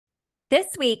This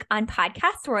week on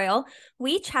Podcast Royal,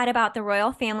 we chat about the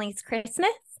royal family's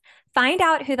Christmas, find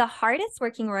out who the hardest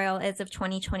working royal is of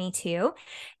 2022,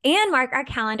 and mark our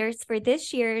calendars for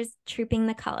this year's Trooping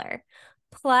the Color.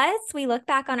 Plus, we look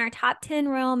back on our top 10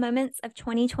 royal moments of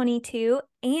 2022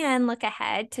 and look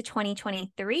ahead to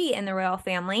 2023 in the royal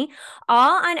family,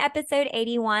 all on episode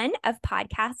 81 of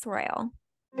Podcast Royal.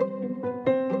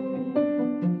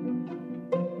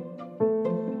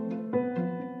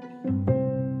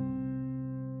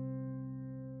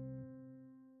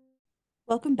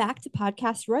 Welcome back to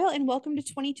Podcast Royal and welcome to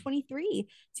 2023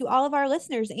 to all of our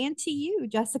listeners and to you,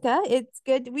 Jessica. It's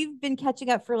good. We've been catching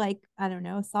up for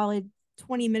a solid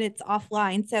 20 minutes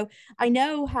offline. So I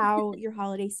know how your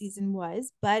holiday season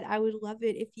was, but I would love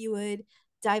it if you would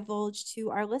divulge to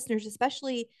our listeners,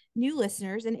 especially new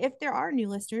listeners. And if there are new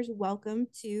listeners, welcome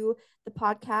to the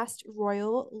Podcast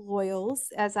Royal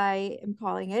Loyals, as I am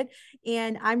calling it.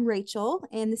 And I'm Rachel,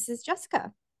 and this is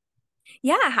Jessica.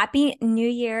 Yeah, happy New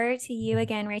Year to you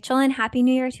again, Rachel, and happy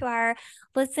New Year to our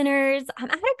listeners. I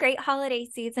had a great holiday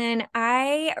season.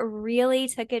 I really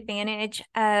took advantage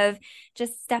of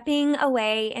just stepping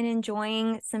away and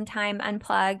enjoying some time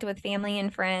unplugged with family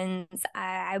and friends.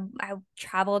 I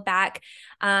traveled back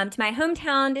to my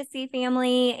hometown to see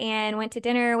family and went to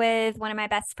dinner with one of my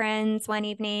best friends one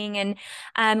evening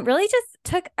and really just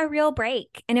took a real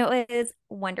break. And it was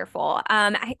wonderful.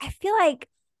 I feel like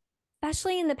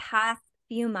especially in the past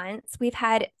few months, we've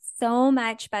had so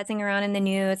much buzzing around in the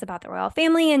news about the royal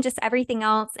family and just everything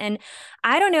else. And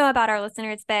I don't know about our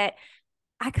listeners, but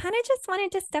I kind of just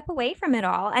wanted to step away from it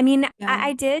all. I mean, Yeah.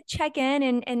 I did check in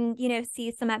and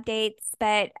see some updates,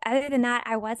 but other than that,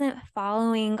 I wasn't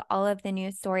following all of the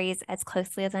news stories as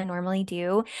closely as I normally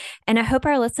do. And I hope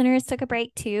our listeners took a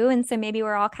break too. And so maybe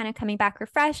we're all kind of coming back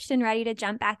refreshed and ready to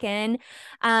jump back in.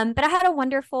 But I had a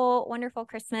wonderful, wonderful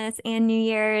Christmas and New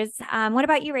Year's. What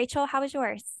about you, Rachel? How was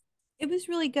yours? It was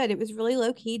really good. It was really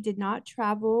low key, did not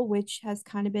travel, which has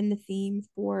kind of been the theme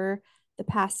for the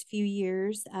past few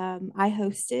years. I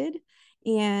hosted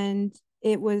and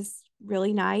it was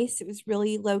really nice. It was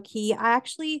really low key. I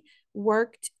actually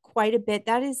worked quite a bit.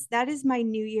 That is my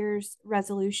New Year's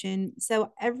resolution.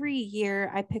 So every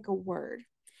year I pick a word.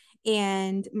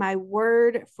 And my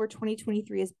word for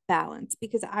 2023 is balance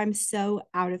because I'm so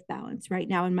out of balance right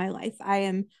now in my life. I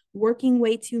am working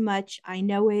way too much. I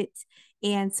know it.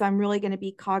 And so I'm really going to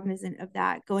be cognizant of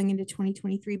that going into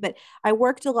 2023. But I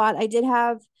worked a lot. I did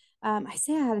have, I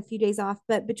say I had a few days off,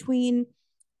 but between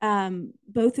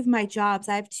both of my jobs,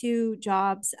 I have two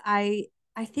jobs. I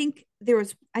think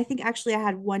actually I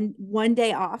had one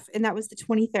day off, and that was the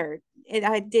 23rd. And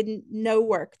I didn't no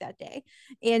work that day.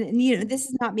 And this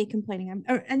is not me complaining.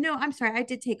 I'm sorry. I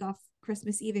did take off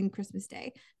Christmas Eve and Christmas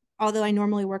Day, although I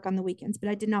normally work on the weekends, but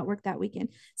I did not work that weekend.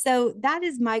 So that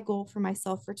is my goal for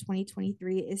myself for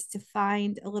 2023 is to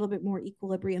find a little bit more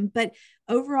equilibrium. But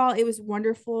overall, it was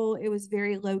wonderful. It was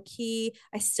very low key.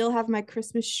 I still have my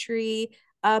Christmas tree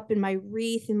up and my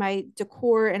wreath and my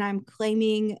decor, and I'm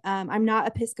claiming I'm not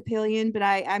Episcopalian, but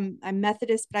I'm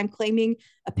Methodist, but I'm claiming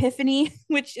Epiphany,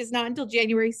 which is not until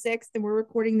January 6th, and we're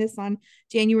recording this on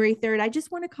January 3rd. I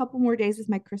just want a couple more days with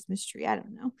my Christmas tree. I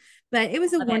don't know, but it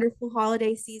was a Love it. wonderful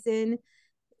holiday season,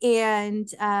 and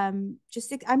I'm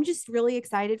just really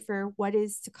excited for what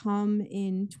is to come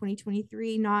in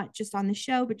 2023, not just on the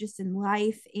show but just in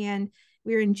life. And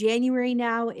we're in January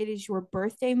now. It is your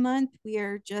birthday month. We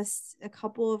are just a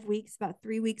couple of weeks, about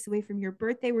 3 weeks away from your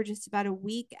birthday. We're just about a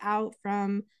week out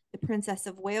from the Princess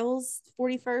of Wales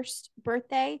 41st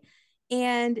birthday,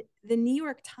 and the New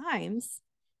York Times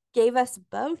gave us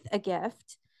both a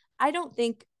gift. I don't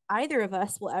think either of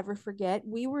us will ever forget.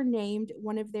 We were named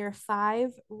one of their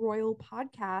 5 royal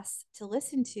podcasts to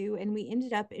listen to, and we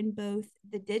ended up in both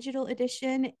the digital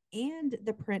edition and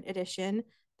the print edition,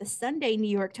 the Sunday New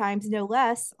York Times, no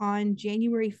less, on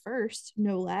January 1st,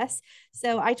 no less.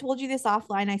 So I told you this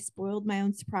offline. I spoiled my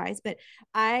own surprise, but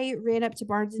I ran up to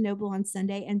Barnes and Noble on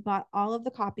Sunday and bought all of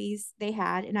the copies they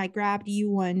had, and I grabbed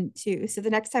you one too. So the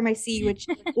next time I see you, which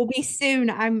will be soon,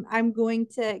 I'm going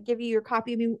to give you your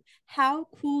copy. I mean, how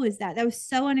cool is that? That was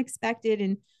so unexpected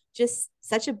and just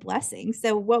such a blessing.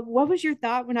 So what was your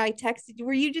thought when I texted you?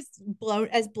 Were you just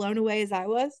blown away as I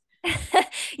was?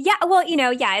 Yeah, well,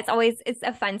 yeah, it's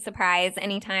a fun surprise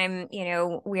anytime,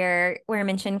 we're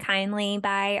mentioned kindly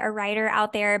by a writer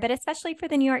out there, but especially for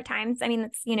the New York Times. I mean,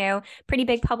 it's, pretty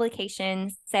big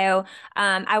publication. So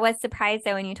I was surprised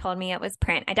though when you told me it was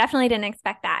print. I definitely didn't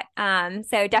expect that.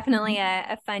 So definitely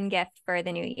a fun gift for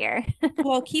the new year.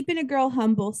 Well, keeping a girl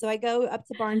humble. So I go up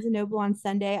to Barnes and Noble on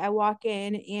Sunday. I walk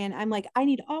in and I'm like, I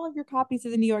need all of your copies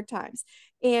of the New York Times.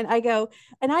 And I go,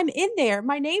 and I'm in there,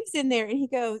 my name's in there. And he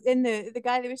goes, and the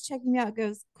guy that was checking me out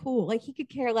goes, cool, like he could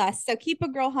care less. So keep a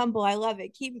girl humble. I love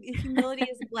it. Keep humility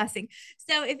is a blessing.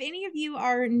 So if any of you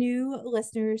are new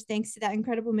listeners, thanks to that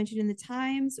incredible mention in the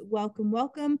Times, welcome,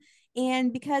 welcome.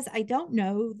 And because I don't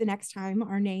know the next time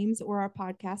our names or our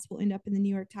podcast will end up in the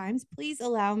New York Times, please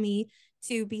allow me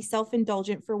to be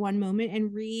self-indulgent for one moment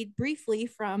and read briefly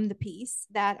from the piece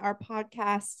that our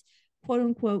podcast, quote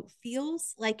unquote,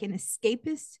 feels like an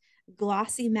escapist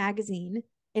glossy magazine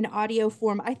in audio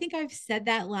form. I think I've said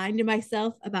that line to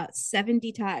myself about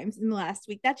 70 times in the last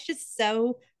week. That's just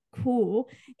so cool.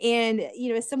 And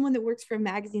as someone that works for a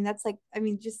magazine, that's like, I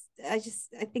mean, I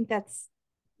think that's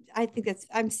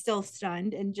I'm still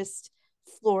stunned and just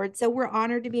floored. So we're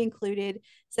honored to be included.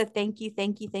 So thank you,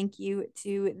 thank you, thank you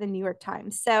to the New York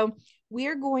Times. So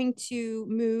we're going to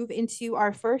move into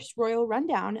our first Royal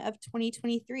Rundown of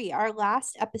 2023. Our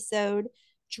last episode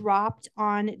dropped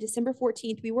on December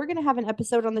 14th. We were going to have an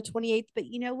episode on the 28th, but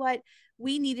you know what?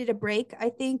 We needed a break.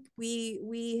 I think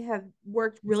we have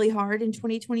worked really hard in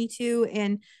 2022,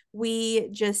 and we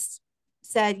just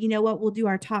said, you know what, we'll do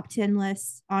our top 10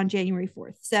 lists on January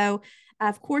 4th. So,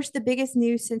 of course, the biggest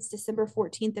news since December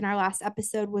 14th in our last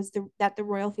episode was that the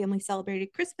royal family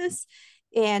celebrated Christmas,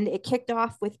 and it kicked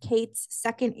off with Kate's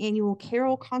second annual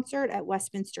carol concert at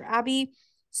Westminster Abbey.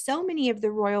 So many of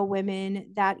the royal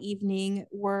women that evening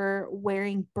were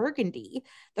wearing burgundy.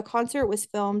 The concert was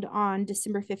filmed on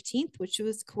December 15th, which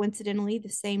was coincidentally the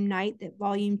same night that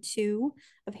volume 2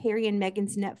 of Harry and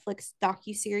Meghan's Netflix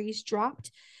docuseries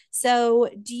dropped. So,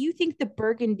 do you think the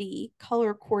burgundy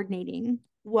color coordinating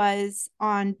was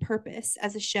on purpose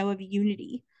as a show of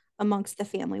unity amongst the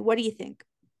family? What do you think?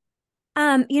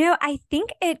 I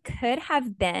think it could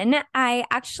have been. I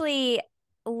actually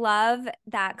love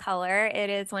that color. It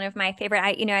is one of my favorite.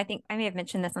 I think I may have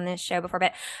mentioned this on this show before,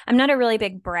 but I'm not a really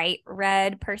big bright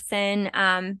red person.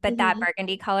 But that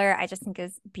burgundy color I just think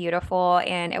is beautiful,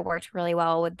 and it worked really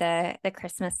well with the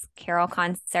Christmas Carol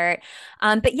concert.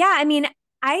 But yeah, I mean,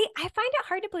 I find it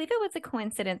hard to believe it was a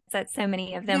coincidence that so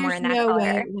many of them were There's in that no way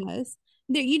color. it was.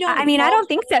 You don't I mean, I don't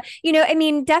think so. I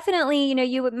mean, definitely,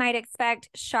 might expect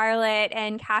Charlotte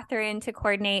and Catherine to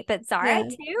coordinate, but Zara Yeah.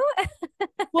 too.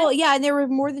 Well, yeah, and there were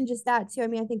more than just that too. I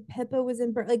mean, I think Pippa was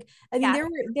in like I mean, Yeah.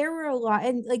 there were a lot,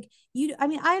 and like I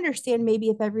mean, I understand maybe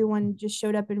if everyone just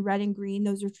showed up in red and green,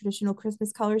 those are traditional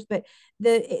Christmas colors, but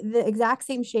the exact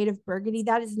same shade of burgundy,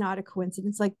 that is not a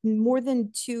coincidence. Like more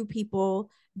than two people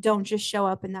don't just show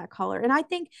up in that color. And I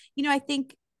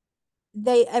think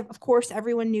they, of course,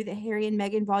 everyone knew that Harry and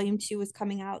Meghan volume 2 was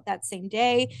coming out that same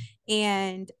day,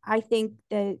 and I think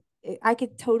that I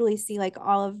could totally see like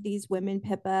all of these women,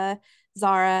 Pippa,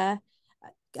 Zara,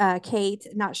 Kate,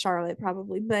 not Charlotte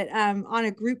probably, but on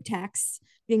a group text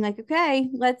being like, okay,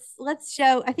 let's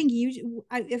show. I think you,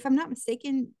 if I'm not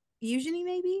mistaken, Eugenie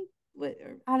maybe. What,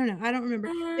 I don't know. I don't remember.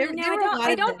 No, There were a lot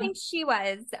I of don't them. think she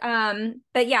was.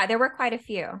 But yeah, there were quite a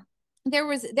few. There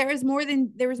was more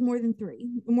than three,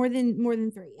 more than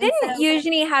three, and Didn't so.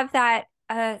 usually have that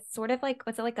sort of like,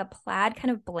 was it like a plaid kind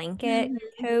of blanket Mhm,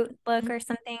 coat look mhm, or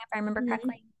something, if I remember mhm.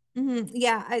 correctly?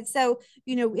 Yeah. So,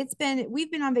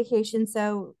 we've been on vacation.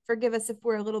 So forgive us if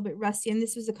we're a little bit rusty. And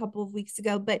this was a couple of weeks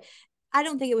ago, but I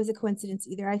don't think it was a coincidence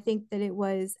either. I think that it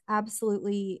was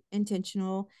absolutely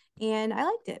intentional, and I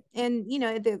liked it. And,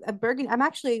 a burgundy, I'm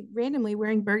actually randomly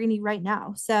wearing burgundy right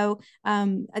now. So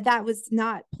that was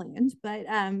not planned, but,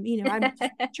 I'm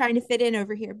just trying to fit in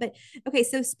over here. But okay.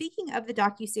 So speaking of the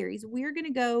docu-series, we're going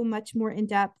to go much more in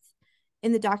depth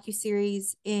in the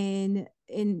docu-series in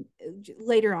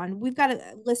later on. We've got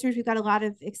listeners, we've got a lot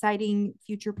of exciting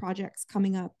future projects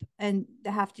coming up and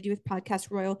that have to do with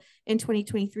Podcast Royal in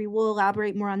 2023. We'll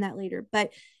elaborate more on that later,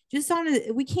 but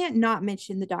we can't not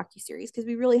mention the docu-series because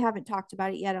we really haven't talked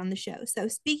about it yet on the show. So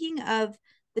speaking of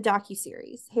the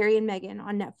docu-series, Harry and Meghan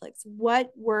on Netflix,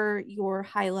 what were your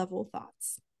high level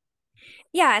thoughts?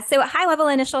 Yeah, so high level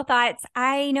initial thoughts.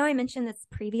 I know I mentioned this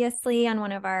previously on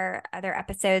one of our other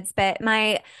episodes, but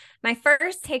my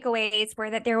first takeaways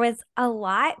were that there was a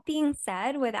lot being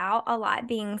said without a lot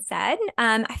being said.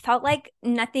 I felt like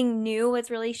nothing new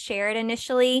was really shared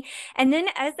initially. And then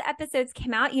as the episodes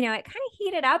came out, it kind of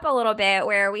heated up a little bit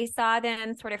where we saw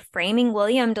them sort of framing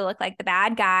William to look like the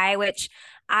bad guy, which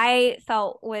I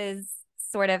felt was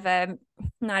sort of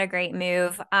not a great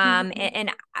move.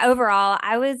 And overall,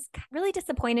 I was really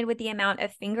disappointed with the amount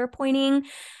of finger pointing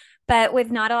but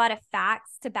with not a lot of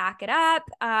facts to back it up.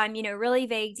 Really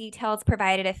vague details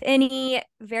provided, if any,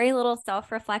 very little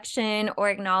self reflection or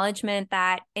acknowledgement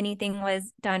that anything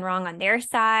was done wrong on their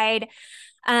side.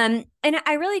 And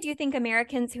I really do think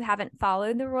Americans who haven't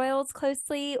followed the royals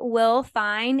closely will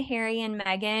find Harry and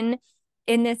Meghan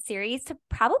in this series to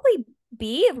probably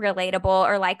be relatable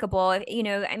or likable.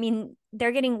 I mean,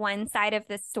 they're getting one side of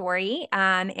the story.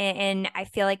 And I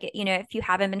feel like, if you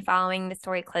haven't been following the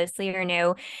story closely or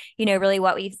know, really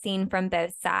what we've seen from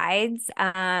both sides,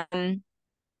 there's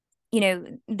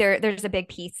a big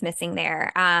piece missing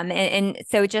there. And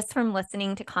so just from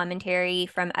listening to commentary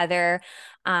from other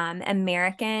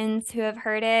Americans who have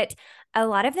heard it, a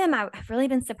lot of them, I've really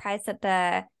been surprised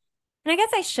at and I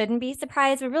guess I shouldn't be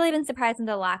surprised. We've really been surprised in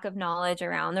the lack of knowledge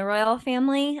around the royal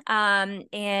family,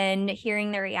 and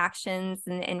hearing their reactions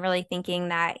and really thinking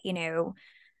that,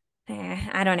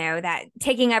 I don't know, that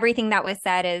taking everything that was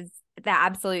said is the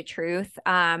absolute truth.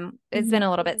 It's been a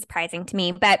little bit surprising to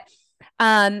me, but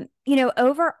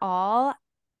overall,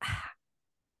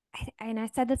 and I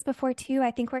said this before too,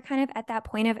 I think we're kind of at that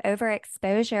point of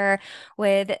overexposure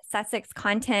with Sussex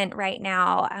content right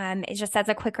now. It just as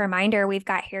a quick reminder, we've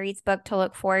got Harry's book to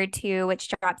look forward to,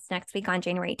 which drops next week on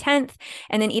January 10th.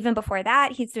 And then even before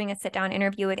that, he's doing a sit-down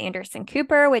interview with Anderson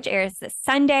Cooper, which airs this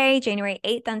Sunday, January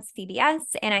 8th on CBS,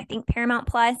 and I think Paramount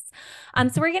Plus.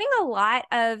 So we're getting a lot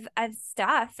of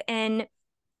stuff, and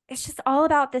it's just all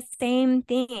about the same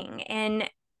thing. And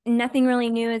nothing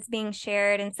really new is being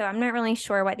shared. And so I'm not really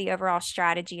sure what the overall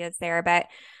strategy is there, but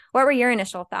what were your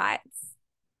initial thoughts?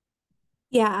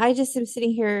 Yeah, I just am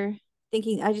sitting here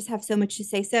thinking I just have so much to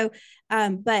say. So,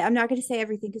 but I'm not going to say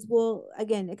everything because we'll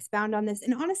again expound on this.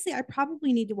 And honestly, I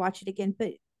probably need to watch it again.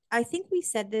 But I think we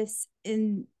said this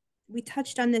and we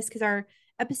touched on this because our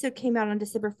episode came out on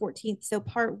December 14th. So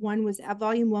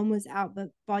volume one was out, but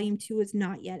volume two was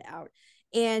not yet out.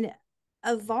 And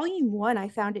of volume one, I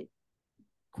found it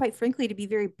quite frankly to be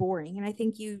very boring, and I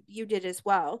think you did as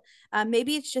well.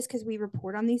 Maybe it's just because we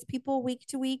report on these people week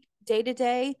to week, day to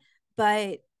day,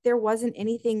 but there wasn't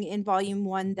anything in volume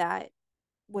one that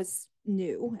was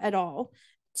new at all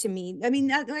to me. I mean,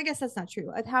 I guess that's not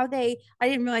true. I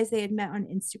didn't realize they had met on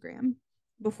Instagram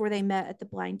before they met at the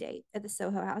blind date at the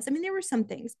Soho House. I mean, there were some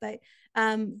things, but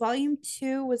volume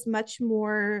two was much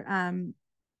more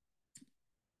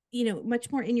much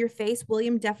more in your face.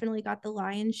 William definitely got the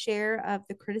lion's share of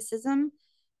the criticism.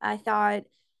 I thought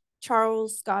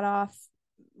Charles got off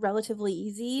relatively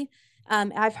easy.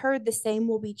 I've heard the same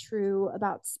will be true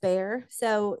about Spare.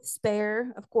 So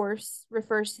Spare, of course,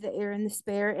 refers to the heir in the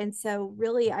Spare. And so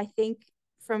really, I think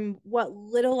from what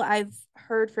little I've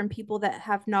heard from people that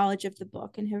have knowledge of the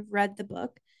book and have read the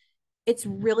book, it's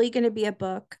really going to be a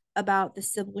book about the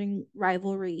sibling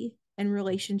rivalry and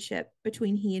relationship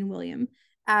between he and William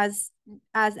as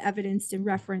evidenced and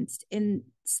referenced in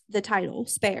the title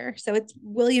Spare. So it's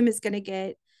William is going to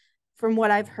get, from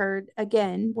what I've heard,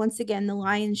 once again the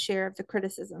lion's share of the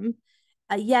criticism.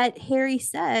 Yet Harry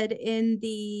said in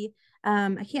the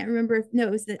I can't remember if no,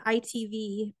 it was the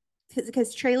ITV,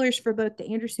 because trailers for both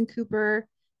the Anderson Cooper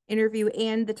interview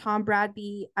and the Tom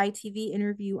Bradby ITV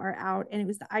interview are out, and it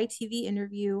was the ITV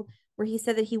interview where he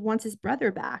said that he wants his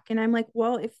brother back. And I'm like,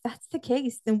 well, if that's the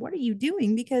case, then what are you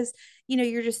doing? Because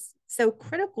you're just so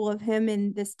critical of him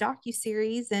in this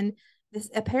docu-series and this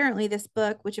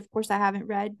book, which of course I haven't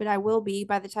read, but I will be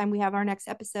by the time we have our next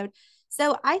episode.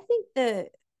 So I think the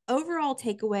overall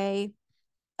takeaway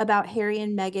about Harry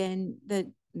and Meghan,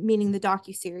 meaning the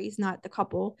docu-series, not the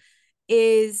couple,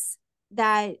 is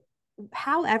that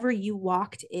however you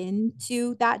walked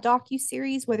into that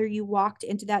docu-series, whether you walked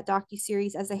into that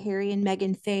docu-series as a Harry and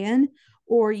Meghan fan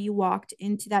or you walked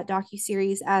into that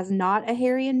docu-series as not a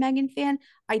Harry and Meghan fan,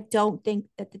 I don't think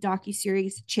that the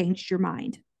docu-series changed your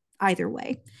mind either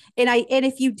way. And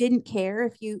if you didn't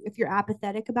care, if you're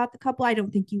apathetic about the couple, I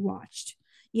don't think you watched.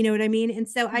 You know what I mean? And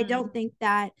so I don't think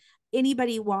that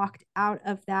anybody walked out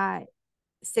of that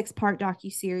 6-part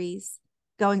docu-series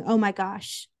going, oh my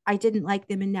gosh, I didn't like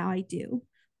them and now I do,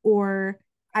 or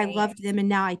I loved them and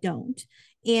now I don't.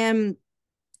 And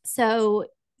so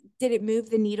did it move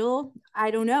the needle?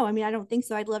 I don't know. I mean, I don't think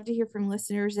so. I'd love to hear from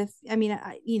listeners if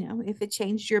if it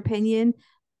changed your opinion,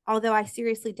 although I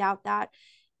seriously doubt that.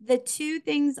 The two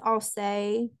things I'll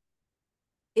say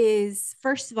is,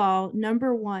 first of all,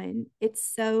 number one, it's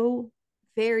so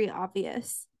very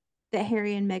obvious that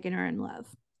Harry and Meghan are in love.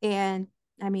 And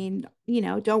I mean,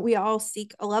 don't we all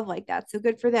seek a love like that? So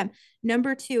good for them.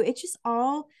 Number two, it's just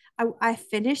I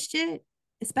finished it,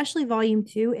 especially volume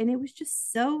two, and it was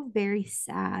just so very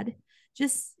sad.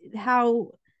 Just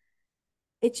how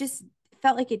it just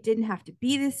felt like it didn't have to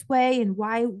be this way, and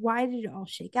why did it all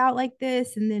shake out like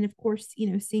this? And then of course,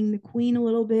 seeing the queen a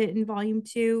little bit in volume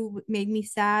 2 made me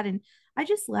sad, and I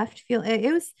just left feel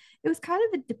it was kind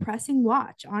of a depressing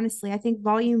watch, honestly. I think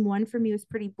volume 1 for me was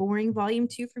pretty boring. Volume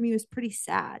 2 for me was pretty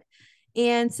sad.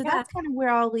 And so Yeah. that's kind of where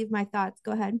I'll leave my thoughts.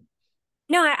 Go ahead.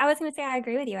 No, I was going to say I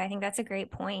agree with you. I think that's a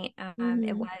great point. Mm-hmm.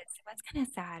 It was kind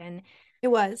of sad, and It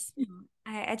was.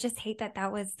 I just hate that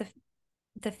that was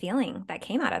the feeling that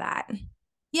came out of that.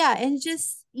 Yeah, and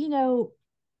just,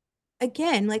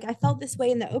 again, like I felt this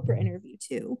way in the Oprah interview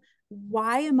too.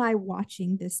 Why am I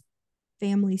watching this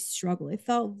family struggle? It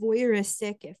felt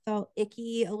voyeuristic, it felt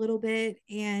icky a little bit,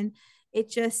 and it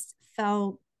just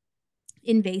felt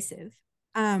invasive.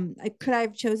 Could I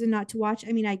have chosen not to watch?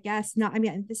 I mean, I guess not. I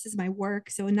mean, this is my work,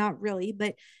 so not really,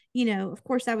 but of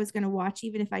course I was going to watch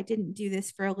even if I didn't do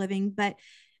this for a living, but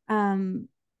um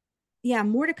yeah,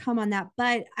 more to come on that.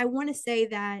 But I want to say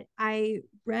that I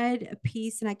read a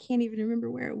piece, and I can't even remember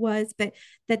where it was, but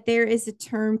that there is a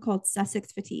term called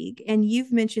Sussex fatigue. And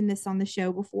you've mentioned this on the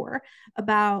show before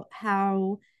about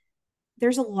how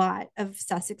there's a lot of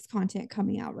Sussex content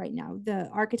coming out right now. The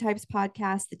Archetypes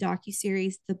podcast, the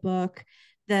docuseries, the book,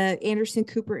 the Anderson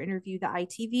Cooper interview, the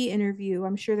ITV interview.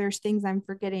 I'm sure there's things I'm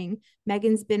forgetting.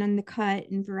 Megan's been on the cut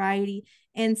and Variety.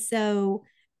 And so,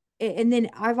 and then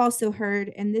I've also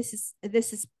heard, and this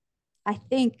is I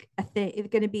think a thing, it's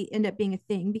going to be end up being a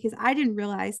thing, because I didn't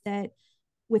realize that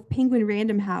with Penguin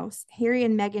Random House, Harry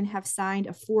and Meghan have signed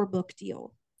a 4-book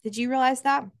deal. Did you realize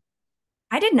that?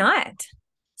 I did not.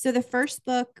 So the first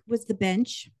book was The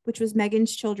Bench, which was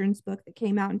Meghan's children's book that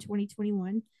came out in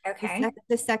 2021. Okay.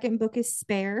 The second book is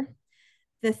Spare.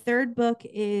 The third book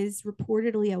is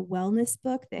reportedly a wellness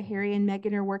book that Harry and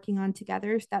Meghan are working on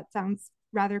together. So that sounds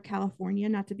rather California,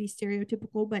 not to be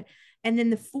stereotypical, but and then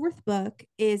the fourth book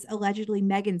is allegedly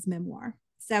Meghan's memoir.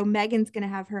 So Meghan's going to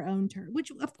have her own turn,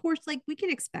 which of course, like we can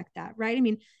expect that, right? I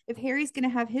mean, if Harry's going to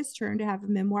have his turn to have a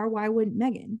memoir, why wouldn't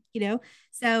Meghan?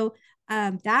 So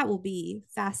that will be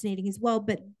fascinating as well.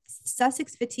 But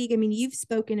Sussex fatigue, I mean, you've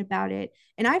spoken about it,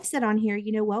 and I've said on here,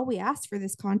 well, we asked for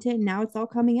this content, and now it's all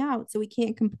coming out, so we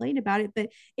can't complain about it. But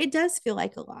it does feel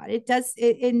like a lot. It does.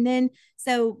 And then,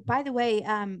 so by the way,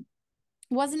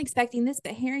 wasn't expecting this,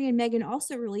 but Harry and Meghan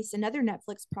also released another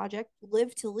Netflix project,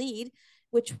 Live to Lead,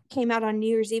 which came out on New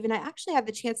Year's Eve. And I actually had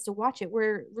the chance to watch it.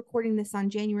 We're recording this on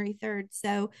January 3rd.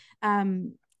 So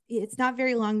it's not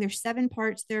very long. There's 7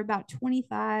 parts. They're about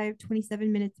 25,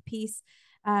 27 minutes a piece.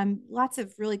 Lots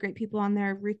of really great people on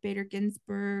there. Ruth Bader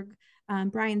Ginsburg,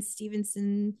 Brian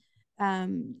Stevenson,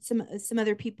 some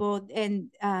other people,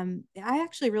 and I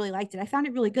actually really liked it. I found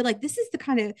it really good. Like, this is the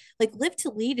kind of, like, Live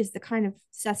to Lead is the kind of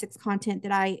Sussex content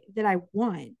that I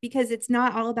want, because it's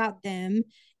not all about them.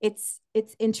 It's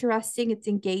interesting, it's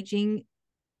engaging,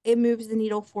 it moves the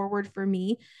needle forward for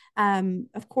me.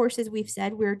 Of course, as we've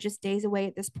said, we're just days away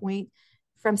at this point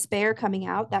from Spare coming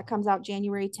out. That comes out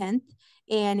January 10th.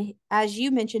 And as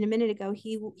you mentioned a minute ago,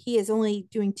 he is only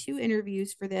doing 2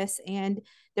 interviews for this, and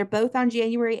they're both on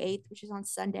January 8th, which is on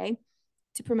Sunday,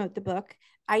 to promote the book.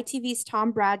 ITV's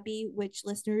Tom Bradby, which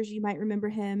listeners, you might remember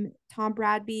him. Tom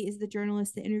Bradby is the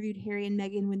journalist that interviewed Harry and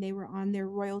Meghan when they were on their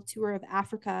royal tour of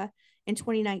Africa in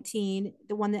 2019,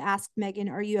 the one that asked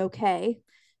Meghan, "Are you okay?"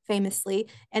 famously.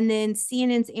 And then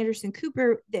CNN's Anderson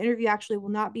Cooper, the interview actually will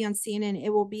not be on CNN. It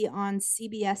will be on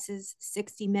CBS's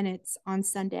 60 Minutes on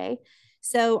Sunday.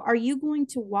 So are you going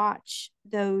to watch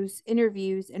those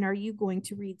interviews, and are you going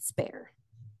to read Spare?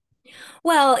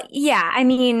 Well, yeah, I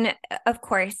mean, of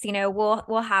course,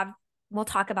 we'll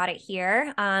talk about it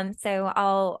here. So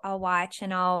I'll watch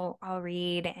and I'll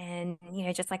read, and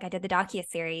just like I did the docu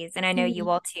series, and I know you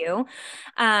Mm-hmm. will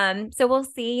too. So we'll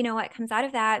see, what comes out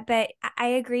of that. But I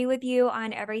agree with you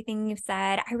on everything you've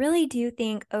said. I really do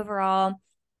think overall,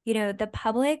 the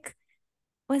public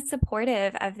was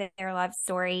supportive of their love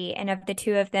story and of the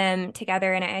two of them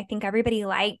together. And I think everybody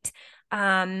liked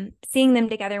seeing them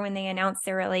together when they announced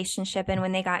their relationship and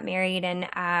when they got married. And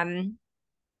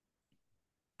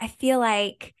I feel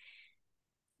like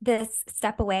this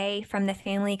step away from the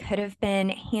family could have been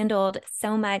handled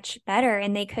so much better,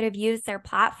 and they could have used their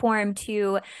platform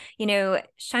to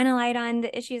shine a light on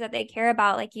the issues that they care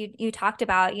about, like you talked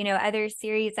about, other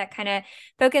series that kind of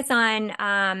focus on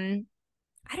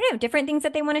I don't know, different things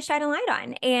that they want to shine a light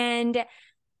on. And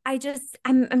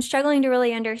I'm struggling to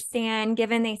really understand,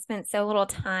 given they spent so little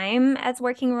time as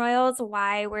working royals,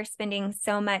 why we're spending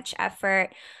so much effort,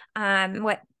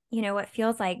 what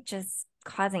feels like just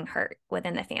causing hurt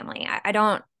within the family. I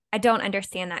don't I don't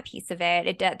understand that piece of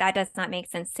it. That does not make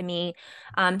sense to me.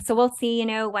 So we'll see,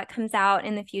 what comes out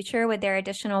in the future with their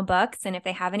additional books and if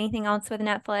they have anything else with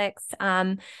Netflix.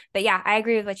 But yeah, I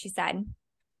agree with what you said.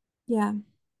 Yeah.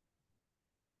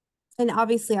 And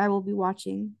obviously I will be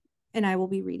watching and I will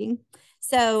be reading.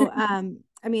 So,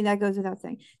 I mean, that goes without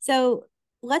saying. So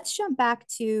let's jump back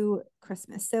to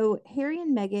Christmas. So Harry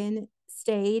and Meghan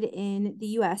stayed in the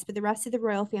US, but the rest of the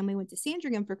royal family went to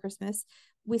Sandringham for Christmas.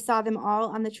 We saw them all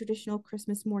on the traditional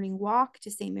Christmas morning walk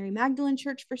to St. Mary Magdalene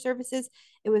Church for services.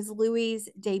 It was Louis's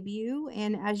debut,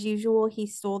 and as usual, he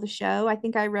stole the show. I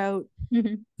think I wrote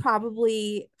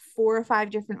probably 4 or 5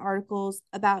 different articles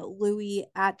about Louis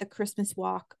at the Christmas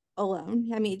walk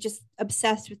alone. I mean, just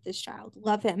obsessed with this child.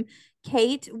 Love him.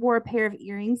 Kate wore a pair of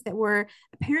earrings that were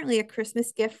apparently a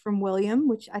Christmas gift from William,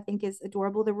 which I think is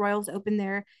adorable. The royals opened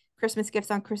their Christmas gifts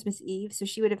on Christmas Eve, so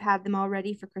she would have had them all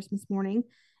ready for Christmas morning.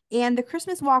 And the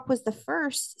Christmas walk was the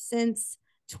first since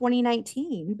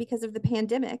 2019 because of the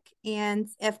pandemic. And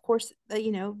of course,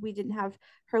 we didn't have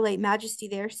Her Late Majesty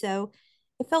there. So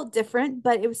it felt different,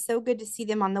 but it was so good to see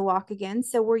them on the walk again.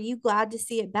 So were you glad to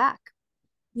see it back?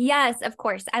 Yes, of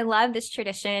course. I love this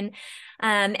tradition.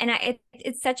 And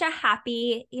it's such a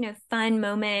happy, fun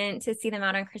moment to see them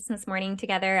out on Christmas morning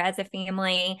together as a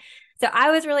family. So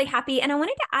I was really happy. And I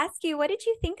wanted to ask you, what did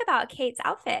you think about Kate's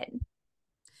outfit?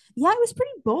 Yeah, it was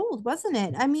pretty bold, wasn't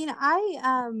it? I mean,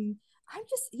 I'm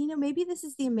just, maybe this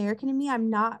is the American in me. I'm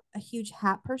not a huge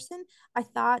hat person. I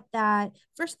thought that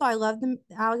first of all, I love the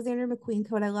Alexander McQueen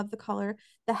coat. I love the color.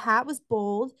 The hat was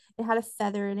bold. It had a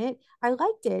feather in it. I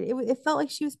liked it. It felt like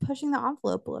she was pushing the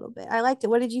envelope a little bit. I liked it.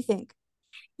 What did you think?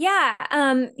 Yeah,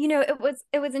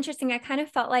 it was interesting. I kind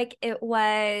of felt like it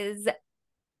was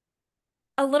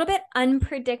a little bit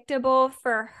unpredictable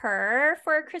for her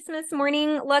for a Christmas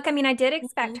morning look. I mean, I did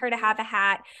expect Mhm. her to have a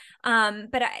hat,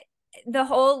 but the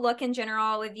whole look in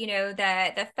general with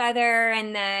the feather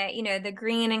and the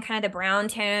green and kind of the brown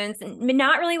tones,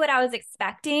 not really what I was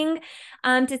expecting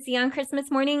to see on Christmas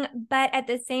morning. But at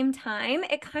the same time,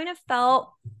 it kind of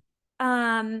felt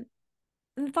a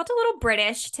little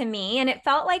British to me, and it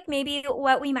felt like maybe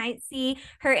what we might see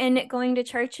her in going to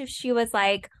church if she was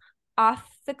like off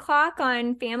the clock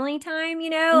on family time,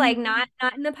 like Mhm. not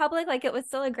in the public. Like it was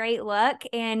still a great look,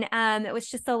 and it was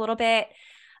just a little bit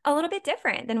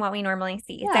different than what we normally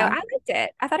see. So I Yeah. liked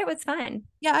it. I thought it was fun.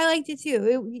 Yeah, I liked it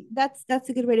too. That's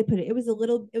a good way to put it. It was a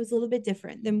little bit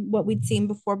different than what we'd seen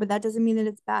before, but that doesn't mean that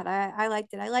it's bad. I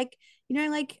liked it. I like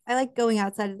going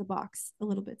outside of the box a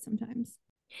little bit sometimes.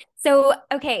 So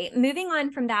okay, moving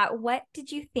on from that, what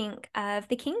did you think of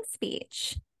the King's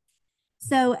speech?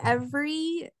 So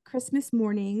every Christmas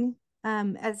morning,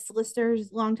 as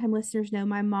listeners, longtime listeners know,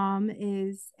 my mom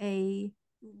is a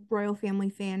royal family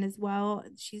fan as well.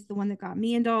 She's the one that got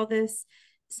me into all this.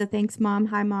 So thanks, Mom.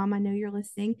 Hi, Mom. I know you're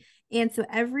listening. And so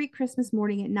every Christmas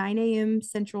morning at 9 a.m.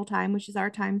 Central Time, which is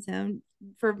our time zone,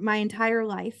 for my entire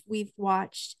life, we've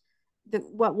watched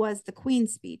what was the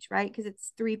Queen's speech, right? Because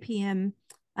it's 3 p.m.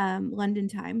 London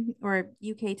time or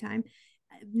UK time.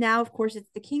 Now, of course, it's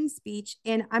the King's speech.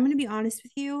 And I'm going to be honest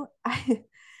with you.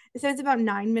 So it's about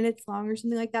 9 minutes long or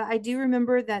something like that. I do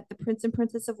remember that the Prince and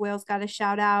Princess of Wales got a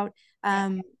shout out.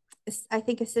 Um, I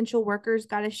think essential workers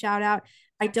got a shout out.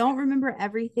 I don't remember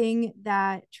everything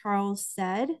that Charles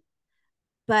said,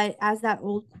 but as that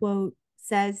old quote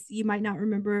says, you might not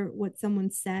remember what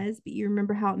someone says, but you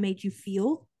remember how it made you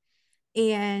feel.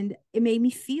 And it made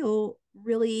me feel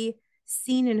really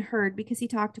seen and heard because he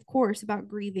talked, of course, about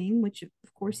grieving, which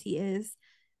of course he is,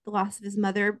 the loss of his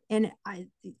mother. And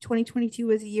 2022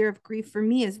 was a year of grief for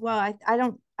me as well.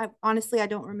 I honestly, I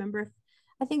don't remember if,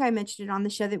 I think I mentioned it on the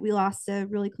show that we lost a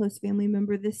really close family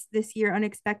member this year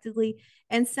unexpectedly,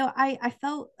 and so I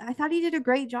thought he did a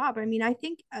great job. I mean, I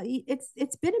think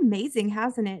it's been amazing,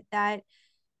 hasn't it, that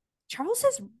Charles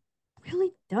has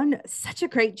really done such a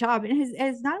great job and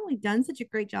has not only done such a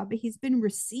great job, but he's been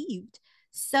received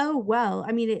so well.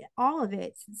 I mean, all of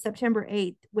it since September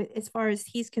 8th, as far as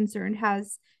he's concerned,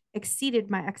 has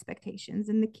exceeded my expectations.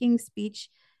 And the King's speech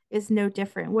is no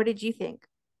different. What did you think?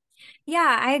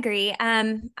 Yeah, I agree.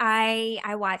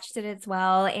 I watched it as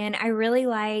well, and I really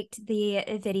liked the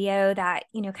video that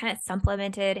kind of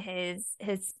supplemented his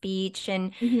speech,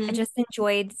 and I Mm-hmm. just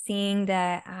enjoyed seeing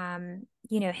him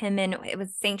in it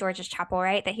was St. George's Chapel,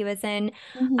 right? That he was in.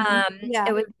 Mm-hmm. It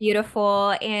Yeah. was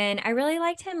beautiful, and I really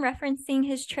liked him referencing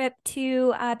his trip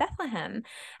to Bethlehem.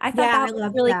 I thought Yeah, that I was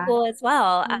loved really that. cool as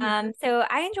well. Mhm. So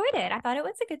I enjoyed it. I thought it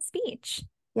was a good speech.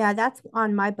 Yeah, that's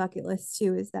on my bucket list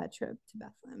too, is that trip to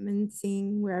Bethlehem and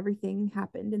seeing where everything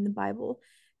happened in the Bible.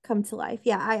 come to life.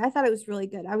 Yeah, I thought it was really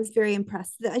good. I was very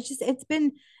impressed. It's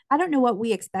been, I don't know what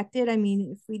we expected. I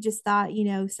mean, if we just thought,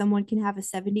 someone can have a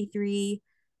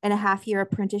 73.5 year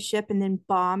apprenticeship and then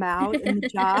bomb out in the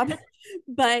job,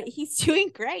 but he's doing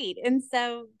great. And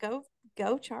so go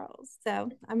Charles. So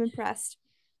I'm impressed.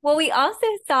 Well, we also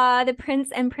saw the Prince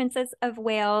and Princess of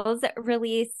Wales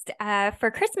released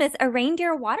for Christmas a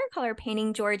reindeer watercolor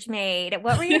painting George made.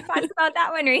 What were your thoughts about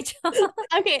that one, Rachel?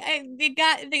 Okay,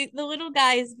 the little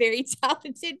guy is very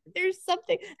talented. There's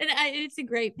something, and it's a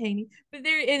great painting. But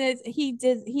there it is.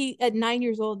 He at 9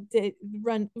 years old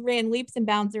ran leaps and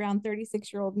bounds around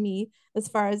 36-year-old me as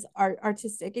far as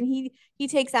artistic, and he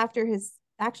takes after his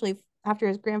actually after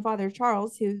his grandfather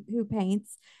Charles, who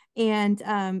paints, and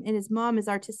his mom is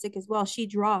artistic as well. She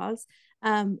draws.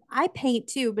 I paint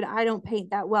too, but I don't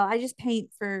paint that well. I just paint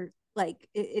for like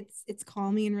it's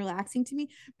calming and relaxing to me,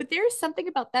 but there's something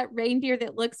about that reindeer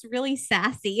that looks really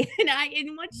sassy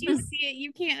and once you see it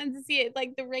you can't unsee it.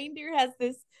 Like the reindeer has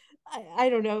this, I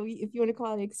don't know if you want to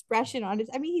call it expression on it.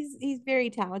 I mean, he's very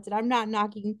talented. I'm not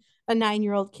knocking a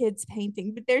 9-year-old kid's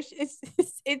painting, but there's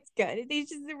it's good.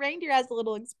 It's just the reindeer has a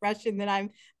little expression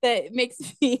that makes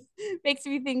me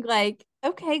think like,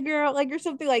 okay girl, like or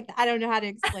something like that. I don't know how to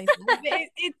explain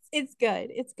it. It's good.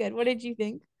 It's good. What did you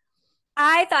think?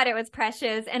 I thought it was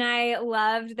precious, and I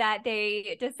loved that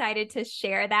they decided to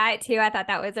share that too. I thought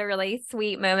that was a really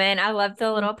sweet moment. I loved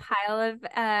the little pile of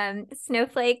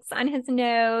snowflakes on his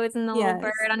nose and the little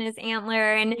bird Yes. on his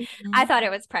antler, and I Mhm. thought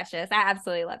it was precious. I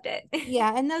absolutely loved it.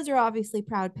 Yeah, and those are obviously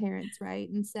proud parents, right?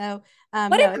 And so, no,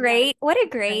 What a great.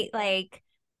 great like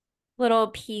little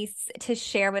piece to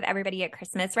share with everybody at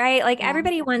Christmas, right? Like Yeah,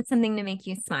 everybody wants something to make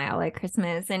you smile at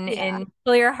Christmas and yeah.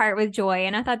 fill your heart with joy.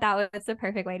 And I thought that was the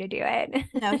perfect way to do it.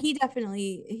 No, he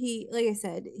definitely like I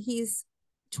said, he's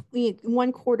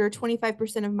 1/4,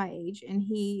 25% of my age, and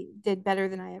he did better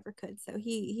than I ever could. So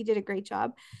he did a great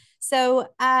job. So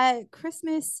at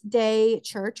Christmas Day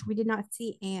church, we did not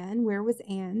see Anne. Where was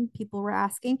Anne? People were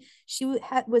asking. She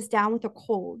was down with a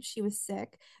cold. She was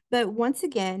sick. But once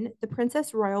again, the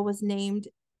Princess Royal was named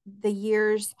the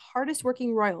year's hardest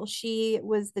working royal. She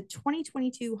was the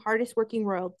 2022 hardest working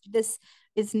royal. This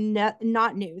is not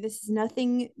new. This is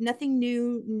nothing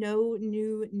new, no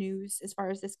new news as far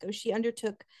as this goes. She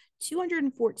undertook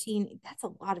 214, that's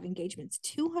a lot of engagements,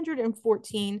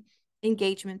 214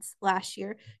 engagements last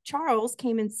year. Charles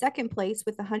came in second place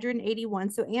with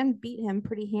 181, so Anne beat him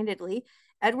pretty handedly.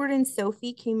 Edward and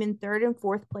Sophie came in third and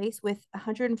fourth place with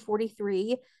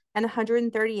 143 and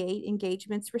 138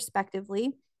 engagements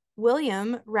respectively.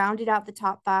 William rounded out the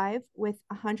top five with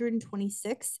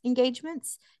 126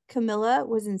 engagements. Camilla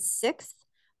was in sixth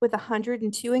with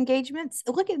 102 engagements.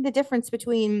 Look at the difference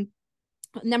between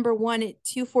number one at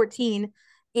 214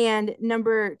 and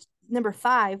number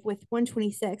five with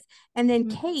 126. And then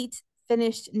Kate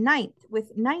finished ninth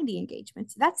with 90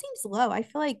 engagements. That seems low. I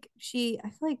feel like she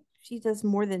does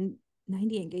more than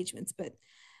 90 engagements, but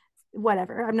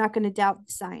whatever. I'm not going to doubt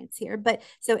the science here. But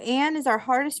so Anne is our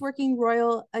hardest working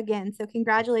royal again. So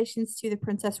congratulations to the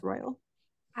Princess Royal.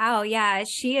 Wow, yeah,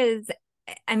 she is.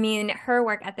 I mean, her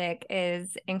work ethic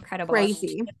is incredible. She's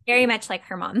Crazy. very much like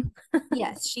her mom.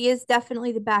 Yes, she is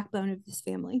definitely the backbone of this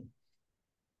family.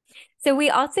 So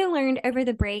we also learned over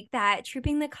the break that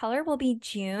Trooping the Color will be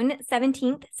June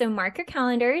 17th. So mark your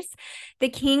calendars. The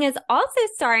King is also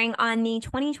starring on the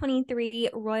 2023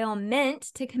 Royal Mint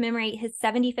to commemorate his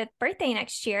 75th birthday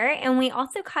next year. And we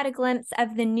also caught a glimpse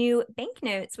of the new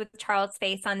banknotes with Charles'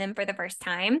 face on them for the first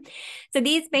time. So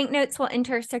these banknotes will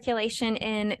enter circulation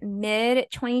in mid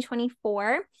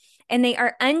 2024. And they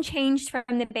are unchanged from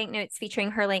the banknotes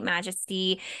featuring Her Late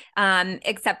Majesty,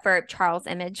 except for Charles'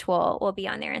 image will be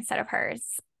on there instead of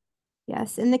hers.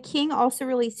 Yes, and the King also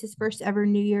released his first ever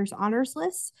New Year's honors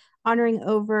list, honoring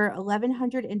over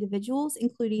 1,100 individuals,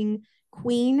 including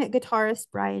Queen guitarist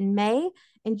Brian May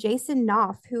and Jason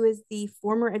Knopf, who is the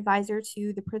former advisor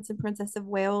to the Prince and Princess of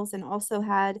Wales and also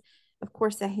had, of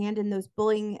course, a hand in those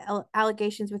bullying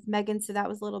allegations with Meghan. So that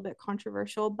was a little bit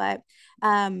controversial, but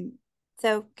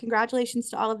so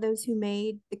congratulations to all of those who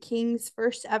made the King's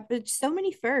first ever, so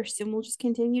many firsts, and we'll just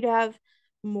continue to have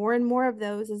more and more of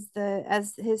those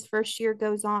as his first year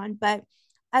goes on. But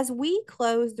as we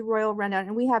close the royal rundown,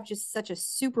 and we have just such a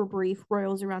super brief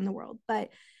royals around the world, but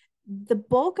the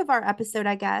bulk of our episode,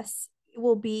 I guess,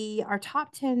 will be our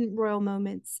top 10 royal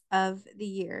moments of the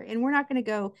year. And we're not going to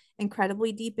go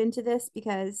incredibly deep into this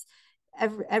because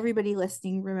everybody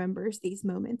listening remembers these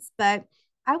moments. But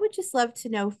I would just love to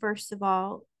know, first of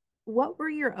all, what were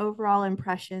your overall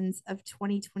impressions of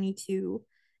 2022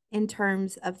 in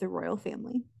terms of the royal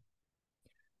family?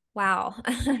 Wow,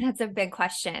 that's a big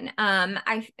question.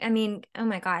 I mean, oh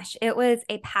my gosh, it was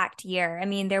a packed year. I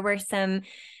mean, there were some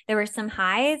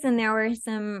highs and there were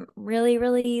some really,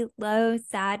 really low,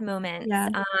 sad moments. Yeah.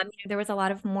 There was a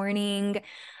lot of mourning.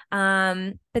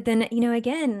 But then,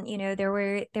 again, there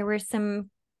were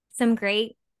some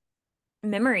great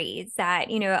memories that,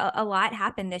 a lot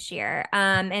happened this year.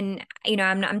 And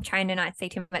I'm trying to not say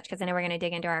too much because I know we're going to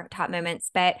dig into our top moments,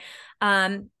 but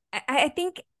I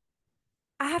think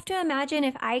I have to imagine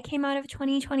if I came out of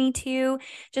 2022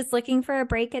 just looking for a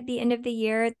break at the end of the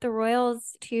year, the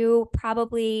Royals too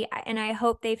probably, and I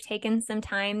hope they've taken some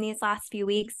time these last few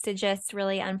weeks to just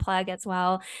really unplug as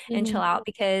well and chill Mhm. out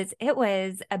because it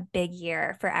was a big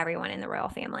year for everyone in the royal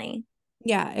family.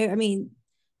 Yeah, I mean,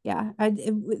 yeah,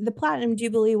 the platinum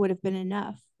jubilee would have been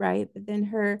enough, right? But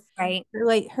then Right. her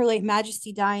late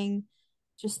majesty dying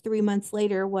just 3 months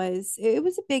later was it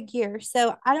was a big year.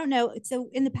 So I don't know. So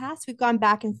in the past we've gone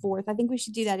back and forth. I think we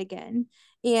should do that again.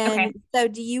 Okay. And so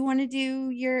do you want to do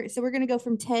your so we're gonna go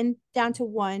from 10 down to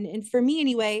one. And for me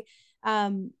anyway,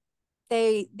 um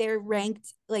they're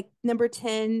ranked like number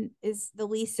 10 is the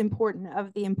least important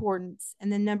of the importance,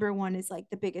 and then number one is like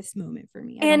the biggest moment for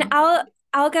me. I don't And know.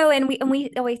 I'll go and we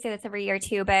always say this every year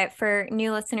too, but for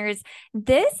new listeners,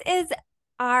 this is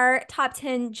our top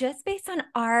 10 just based on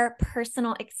our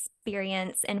personal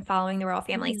experience in following the royal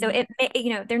family. So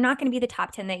Mhm. they're not going to be the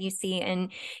top 10 that you see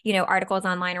in, articles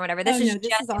online or whatever. Oh This is no, this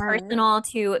just is our personal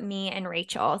to me and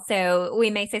Rachel. So we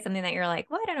may say something that you're like,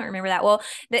 what? I don't remember that. Well,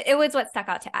 it was what stuck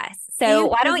out to us. So and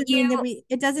why don't you?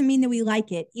 it doesn't mean that we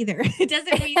like it either. It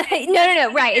doesn't mean that No, no,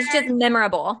 no. Right. It's just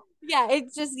memorable. yeah,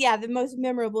 it's just yeah, the most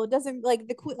memorable. It doesn't like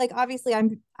the queen. Like obviously,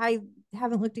 I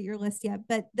haven't looked at your list yet,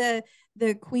 but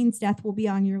the queen's death will be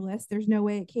on your list. There's no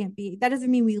way it can't be. That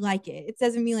doesn't mean we like it. It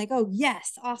doesn't mean like oh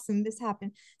yes, awesome, this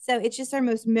happened. So it's just our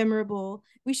most memorable.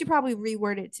 We should probably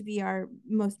reword it to be our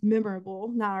most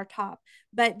memorable, not our top.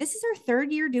 But this is our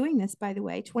third year doing this, by the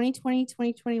way. 2020,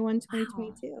 2021, twenty twenty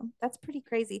Wow. two. That's pretty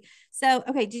crazy. So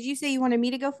okay, did you say you wanted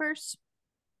me to go first?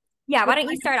 Yeah. Why With don't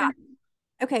my you number start off? 10?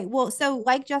 Okay, well, so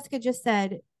like Jessica just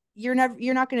said, you're not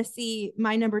going to see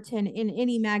my number 10 in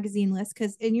any magazine list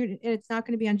because it's not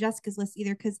going to be on Jessica's list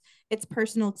either because it's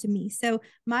personal to me. So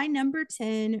my number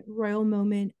 10 royal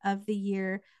moment of the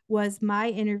year was my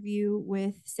interview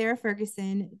with Sarah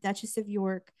Ferguson, Duchess of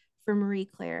York, for Marie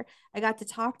Claire. I got to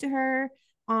talk to her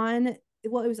on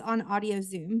well, it was on audio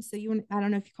Zoom. So I don't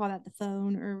know if you call that the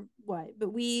phone or what,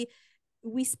 but we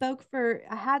spoke for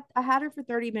I had her for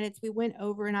 30 minutes. We went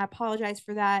over and I apologized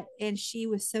for that, and she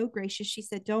was so gracious. She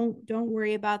said don't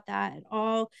worry about that at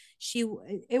all. She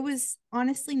It was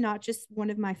honestly not just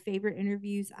one of my favorite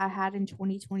interviews I had in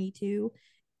 2022.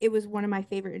 It was one of my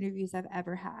favorite interviews I've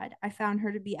ever had. I found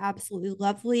her to be absolutely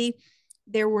lovely.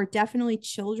 There were definitely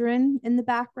children in the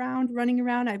background running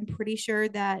around. I'm pretty sure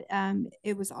that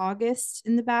it was August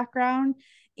in the background,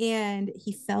 and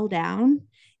he fell down,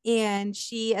 and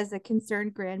she as a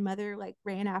concerned grandmother like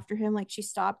ran after him, like she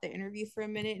stopped the interview for a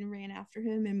minute and ran after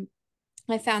him. And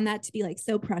I found that to be like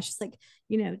so precious, like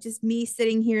just me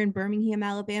sitting here in Birmingham,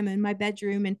 Alabama in my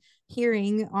bedroom and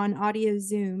hearing on audio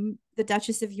Zoom the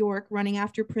Duchess of York running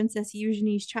after Princess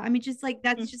Eugenie's child. I mean, just like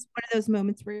that's just one of those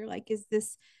moments where you're like, is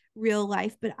this real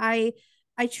life? But I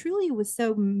truly was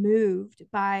so moved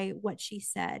by what she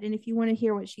said. And if you want to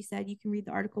hear what she said, you can read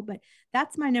the article. But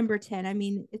that's my number 10. I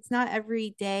mean, it's not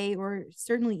every day or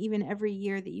certainly even every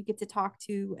year that you get to talk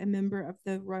to a member of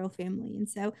the royal family. And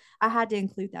so I had to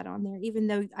include that on there, even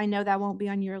though I know that won't be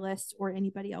on your list or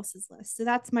anybody else's list. So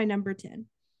that's my number 10.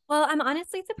 Well, I'm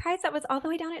honestly surprised that was all the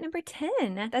way down at number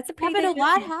 10. That's a Yeah, pretty but a big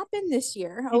lot moment. happened this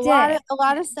year. It did. A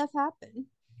lot of stuff happened.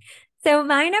 So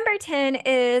my number 10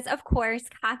 is, of course,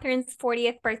 Catherine's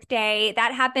 40th birthday.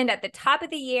 That happened at the top of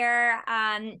the year.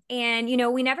 And,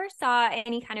 we never saw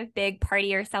any kind of big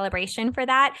party or celebration for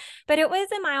that, but it was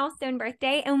a milestone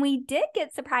birthday. And we did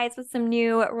get surprised with some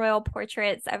new royal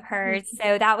portraits of hers. Mhm.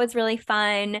 So that was really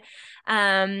fun.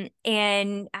 And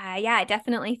yeah, it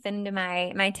definitely fit into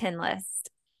my 10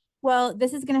 list. Well,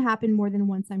 this is going to happen more than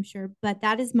once, I'm sure, but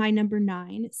that is my number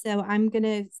 9. So I'm going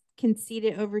to concede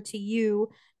it over to you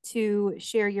to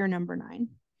share your number 9.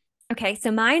 Okay,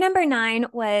 so my number 9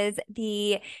 was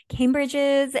the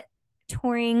Cambridges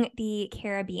touring the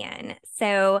Caribbean.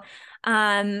 So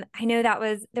I know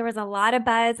there was a lot of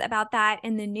buzz about that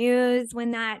in the news when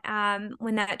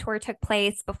that tour took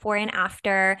place before and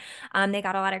after. They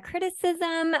got a lot of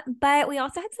criticism, but we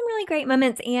also had some really great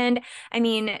moments. And I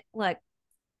mean, look,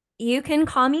 you can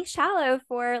call me shallow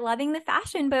for loving the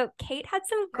fashion, but Kate had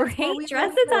some That's what great we live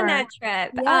dresses on for. that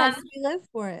trip. Yes, we live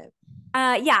for it.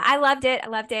 Yeah, I loved it. I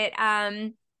loved it.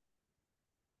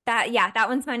 That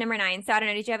one's my number 9. So I don't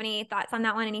know. Did you have any thoughts on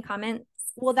that one? Any comments?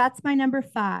 Well, that's my number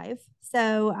 5.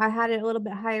 So I had it a little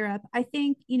bit higher up. I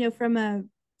think, from a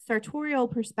sartorial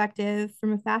perspective,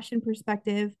 from a fashion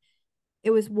perspective,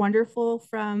 it was wonderful.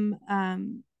 From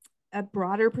a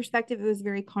broader perspective, it was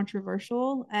very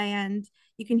controversial. And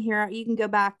you can go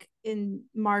back in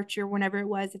March or whenever it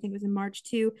was, I think it was in March,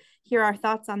 to hear our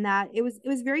thoughts on that. It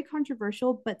was very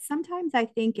controversial, but sometimes I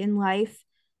think in life,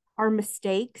 our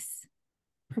mistakes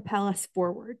propel us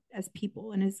forward as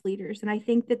people and as leaders. And I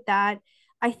think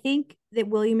that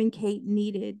William and Kate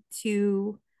needed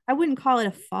to, I wouldn't call it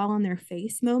a fall on their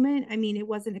face moment. I mean, it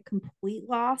wasn't a complete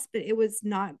loss, but it was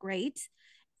not great,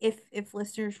 if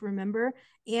listeners remember.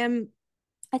 And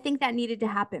I think that needed to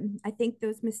happen. I think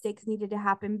those mistakes needed to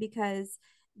happen because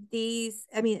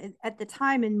I mean, at the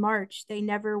time in March, they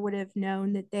never would have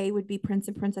known that they would be Prince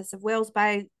and Princess of Wales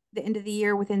by the end of the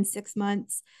year within 6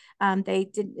 months. They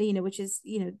did, which is,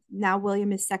 now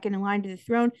William is second in line to the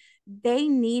throne. They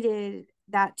needed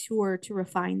that tour to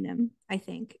refine them, I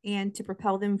think, and to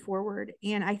propel them forward.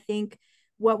 And I think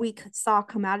what we saw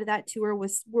come out of that tour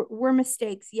were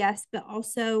mistakes, yes, but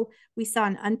also we saw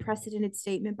an unprecedented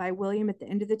statement by William at the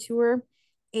end of the tour.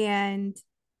 And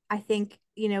I think,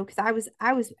 because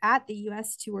I was at the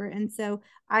US tour, and so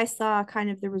I saw kind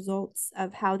of the results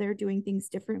of how they're doing things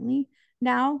differently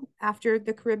now after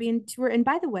the Caribbean tour. And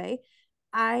by the way,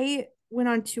 I went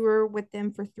on tour with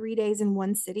them for 3 days in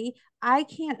one city. I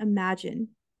can't imagine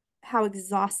how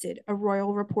exhausted a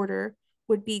royal reporter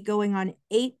would be going on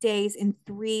 8 days in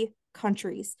 3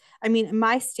 countries. I mean,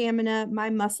 my stamina, my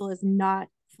muscle is not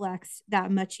flexed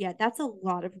that much yet. That's a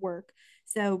lot of work.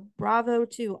 So bravo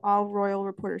to all royal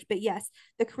reporters. But yes,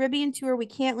 the Caribbean tour, we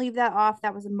can't leave that off.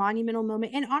 That was a monumental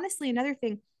moment. And honestly, another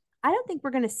thing, I don't think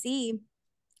we're going to see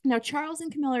now. Charles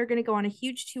and Camilla are going to go on a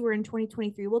huge tour in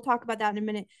 2023. We'll talk about that in a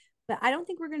minute. But I don't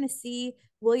think we're going to see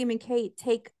William and Kate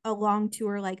take a long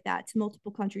tour like that to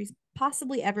multiple countries,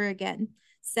 possibly ever again.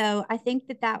 So I think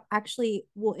that actually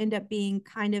will end up being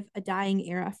kind of a dying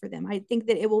era for them. I think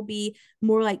that it will be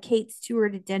more like Kate's tour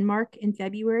to Denmark in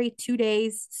February, 2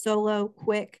 days, solo,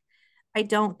 quick. I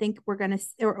don't think we're going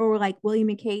to, or like William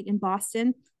and Kate in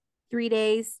Boston, 3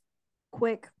 days,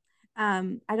 quick.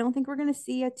 I don't think we're going to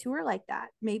see a tour like that,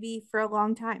 maybe for a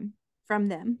long time from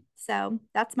them. So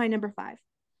that's my number 5.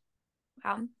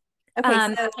 Wow.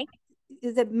 Okay, so Okay.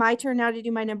 is it my turn now to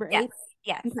do my number Yes. 8?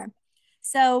 Yes. Okay.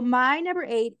 So my number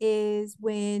 8 is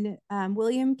when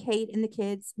William, Kate, and the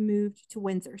kids moved to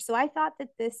Windsor. So I thought that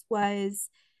this was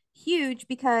huge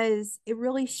because it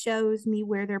really shows me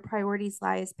where their priorities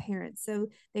lie as parents. So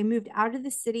they moved out of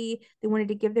the city. They wanted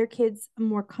to give their kids a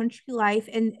more country life,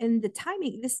 and the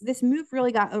timing, this move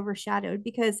really got overshadowed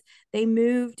because they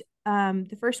moved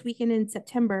the first weekend in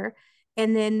September.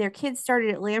 And then their kids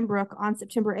started at Lambrook on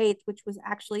September 8th, which was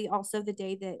actually also the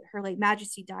day that Her Late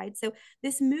Majesty died. So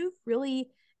this move really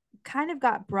kind of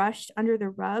got brushed under the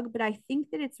rug, but I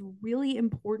think that it's really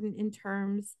important in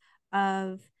terms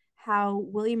of how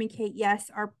William and Kate,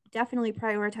 yes, are definitely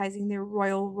prioritizing their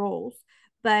royal roles,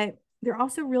 but they're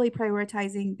also really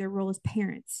prioritizing their role as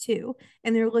parents too.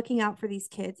 And they're looking out for these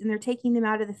kids and they're taking them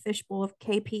out of the fishbowl of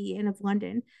KP and of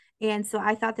London. And so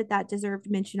I thought that deserved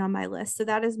mention on my list. So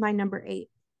that is my number 8.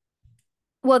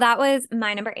 Well, that was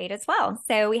my number 8 as well.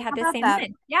 So we had How the about same that?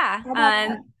 one. Yeah. How about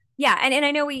that? Yeah. And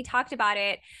I know we talked about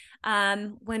it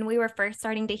when we were first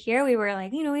starting to hear, we were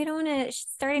like, we don't want to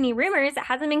start any rumors. It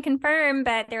hasn't been confirmed,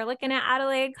 but they're looking at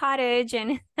Adelaide Cottage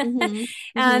and Mm-hmm.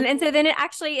 Mm-hmm. and so then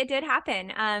it did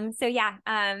happen. So yeah,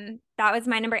 that was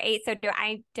my number 8. So do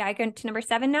I go to number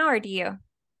 7 now or do you?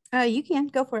 You can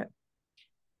go for it.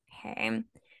 Okay.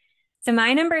 So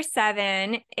my number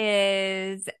 7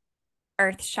 is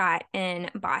Earthshot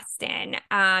in Boston.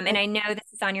 And I know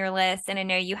this is on your list, and I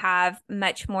know you have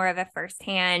much more of a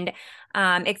firsthand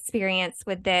experience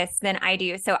with this than I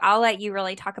do. So I'll let you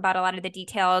really talk about a lot of the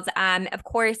details. Of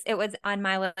course, it was on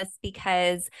my list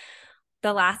because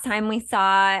the last time we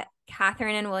saw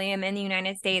Catherine and William in the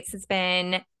United States has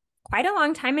been quite a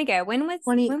long time ago. When was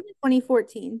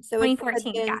 2014. So it had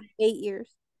 2014? Yeah. been 8 years.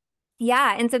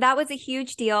 Yeah. And so that was a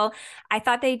huge deal. I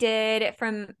thought they did,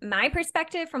 from my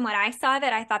perspective, from what I saw,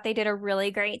 that I thought they did a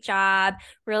really great job.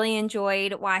 Really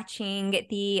enjoyed watching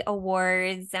the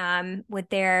awards with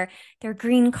their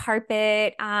green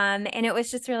carpet. And it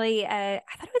was just really, I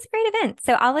thought it was a great event.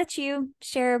 So I'll let you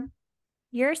share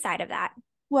your side of that.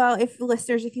 Well, if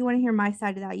listeners, if you want to hear my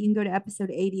side of that, you can go to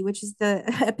episode 80, which is the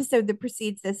episode that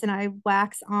precedes this. And I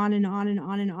wax on and on and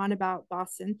on and on about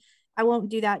Boston. I won't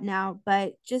do that now,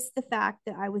 but just the fact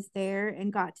that I was there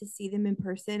and got to see them in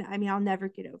person, I mean, I'll never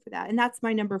get over that. And that's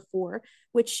my number four,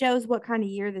 which shows what kind of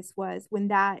year this was when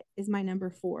that is my number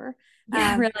four.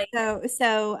 Yeah, really.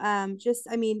 Just,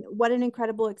 I mean, what an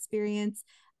incredible experience.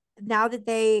 Now that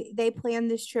they planned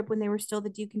this trip when they were still the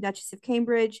Duke and Duchess of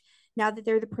Cambridge, now that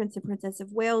they're the Prince and Princess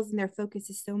of Wales and their focus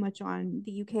is so much on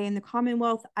the UK and the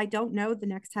Commonwealth, I don't know the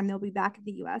next time they'll be back in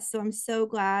the US. So I'm so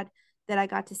glad that I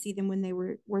got to see them when they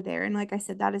were there. And like I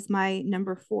said, that is my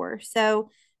number four. So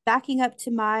backing up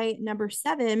to my number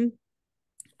seven,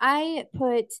 I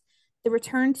put the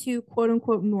return to quote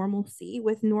unquote normalcy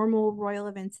with normal royal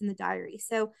events in the diary.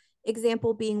 So,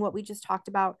 example being what we just talked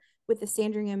about with the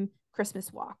Sandringham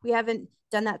Christmas walk. We haven't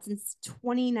done that since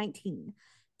 2019.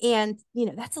 And,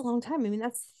 that's a long time. I mean,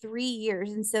 that's 3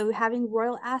 years. And so having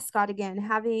Royal Ascot again,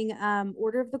 having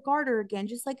Order of the Garter again,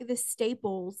 just like the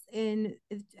staples in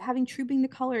having Trooping the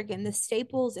Color again, the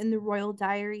staples in the Royal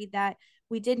Diary that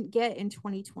we didn't get in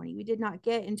 2020. We did not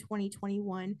get in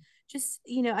 2021. Just,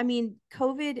 I mean,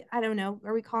 COVID, I don't know.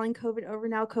 Are we calling COVID over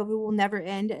now? COVID will never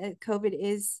end. COVID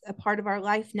is a part of our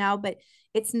life now, but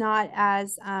it's not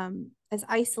as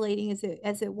isolating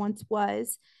as it once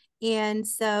was. And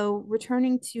so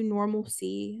returning to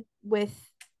normalcy with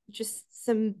just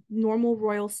some normal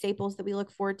royal staples that we look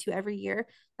forward to every year,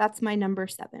 that's my number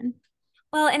seven.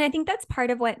 Well, and I think that's part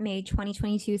of what made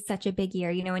 2022 such a big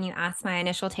year. When you asked my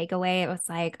initial takeaway, it was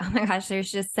like, oh my gosh,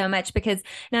 there's just so much, because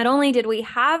not only did we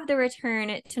have the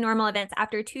return to normal events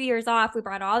after 2 years off, we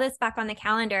brought all this back on the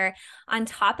calendar. On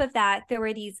top of that, there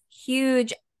were these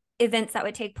huge events that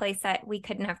would take place that we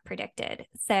couldn't have predicted.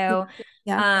 So,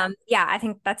 yeah, I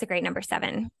think that's a great number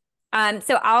seven.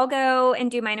 So I'll go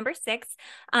and do my number six.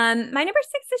 My number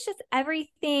six is just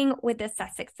everything with the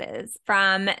Sussexes,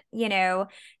 from, the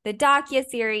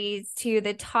docuseries to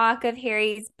the talk of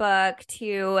Harry's book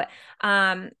to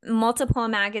multiple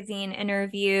magazine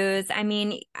interviews. I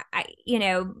mean,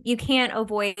 you can't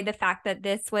avoid the fact that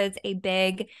this was a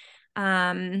big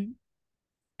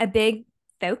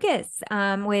focus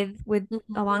with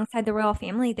alongside the royal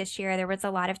family this year. There was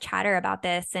a lot of chatter about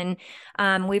this, and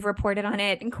we've reported on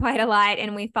it quite a lot,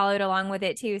 and we followed along with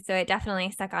it too. So it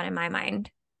definitely stuck out in my mind.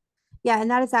 Yeah,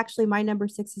 and that is actually my number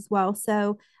six as well.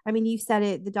 So, I mean, you said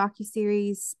it, the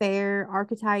docuseries, Spare,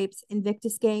 Archetypes,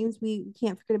 Invictus Games. We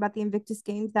can't forget about the Invictus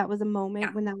Games. That was a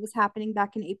moment when that was happening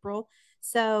back in April.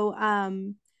 So,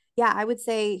 yeah, I would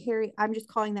say Harry, I'm just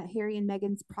calling that Harry and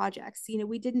Meghan's projects.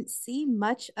 We didn't see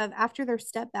much of after their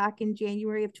step back in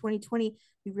January of 2020.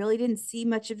 We really didn't see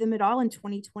much of them at all in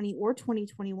 2020 or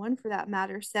 2021 for that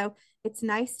matter. So it's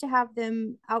nice to have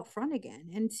them out front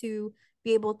again and to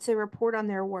be able to report on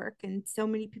their work. And so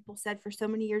many people said for so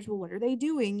many years, well, what are they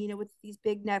doing? With these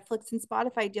big Netflix and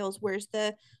Spotify deals, where's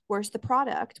the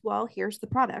product? Well, here's the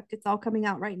product. It's all coming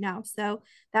out right now. So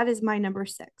that is my number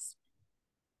six.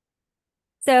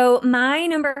 So my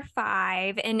number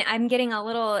five, and I'm getting a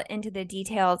little into the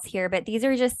details here, but these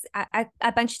are just, I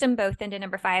bunched them both into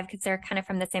number five because they're kind of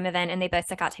from the same event and they both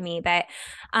stuck out to me. But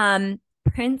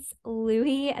Prince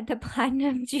Louis at the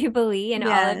Platinum Jubilee and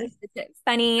all of his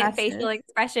funny facial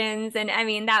expressions. And I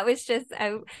mean, that was just,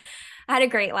 I had a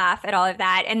great laugh at all of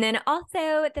that. And then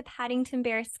also the Paddington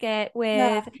Bear skit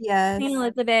with Queen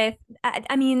Elizabeth.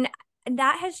 I mean,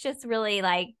 that has just really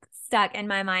stuck in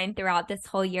my mind throughout this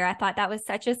whole year. I thought that was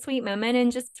such a sweet moment and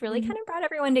just really kind of brought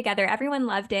everyone together. Everyone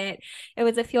loved it. It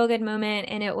was a feel good moment.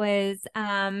 And it was,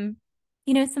 some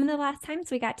of the last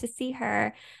times we got to see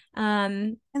her.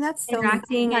 And that's so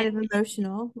interacting kind of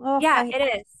emotional. Oh, yeah,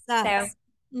 it is. So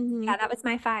yeah, that was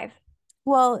my five.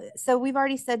 Well, so we've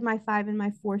already said my five and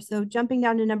my four. So jumping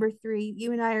down to number three,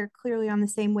 you and I are clearly on the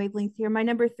same wavelength here. My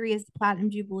number three is the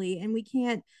Platinum Jubilee. And we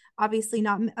can't obviously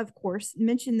not, of course,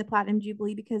 mention the Platinum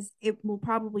Jubilee because it will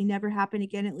probably never happen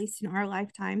again, at least in our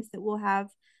lifetimes, that we'll have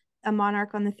a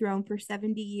monarch on the throne for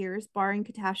 70 years, barring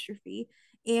catastrophe.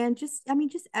 And just, I mean,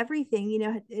 just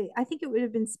everything, I think it would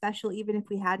have been special even if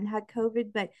we hadn't had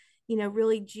COVID, but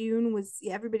really June was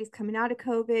everybody's coming out of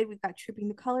COVID. We've got Trooping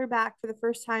the Color back for the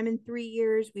first time in 3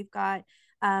 years. We've got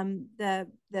the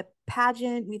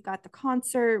pageant, we've got the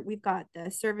concert, we've got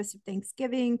the service of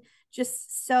Thanksgiving,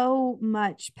 just so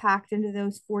much packed into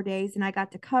those 4 days. And I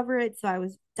got to cover it. So I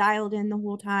was dialed in the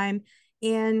whole time.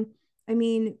 And I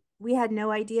mean, we had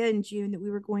no idea in June that we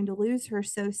were going to lose her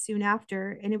so soon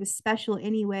after. And it was special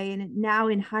anyway. And now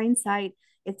in hindsight,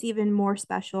 it's even more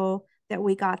special that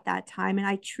we got that time. And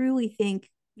I truly think,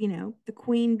 the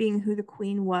queen being who the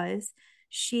queen was,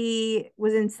 she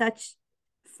was in such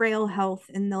frail health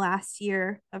in the last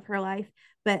year of her life,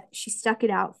 but she stuck it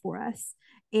out for us.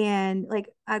 And like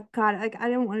I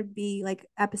don't want to be like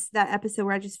that episode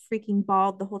where I just freaking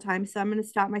bawled the whole time, so I'm going to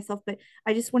stop myself. But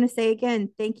I just want to say again,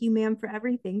 thank you, ma'am, for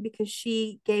everything, because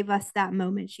she gave us that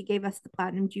moment. She gave us the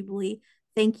platinum jubilee.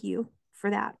 Thank you for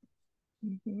that.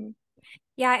 Mm-hmm.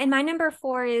 Yeah, and my number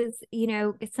four is,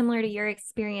 it's similar to your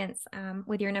experience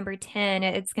with your number 10.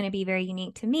 It's going to be very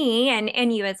unique to me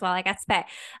and you as well, I guess. But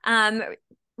um,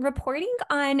 reporting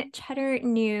on Cheddar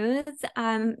News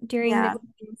during the Yeah.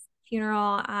 Queen's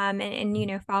funeral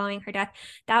and following her death,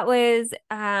 that was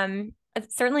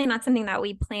certainly not something that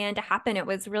we planned to happen. It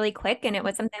was really quick and it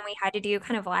was something we had to do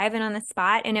kind of live and on the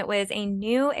spot. And it was a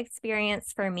new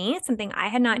experience for me, something I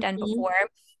had not done Mhm. before.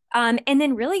 And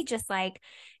then really just like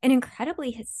an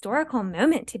incredibly historical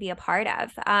moment to be a part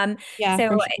of. Yeah, So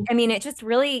for sure. I mean, it just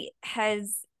really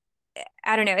has.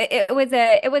 I don't know.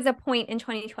 It was a point in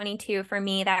 2022 for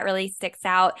me that really sticks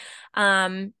out,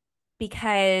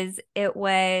 because it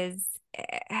was.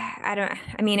 I don't.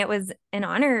 I mean, it was an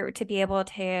honor to be able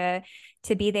to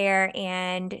be there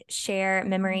and share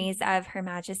memories of Her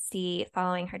Majesty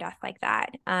following her death like that.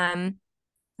 So yeah,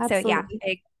 Absolutely.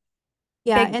 big,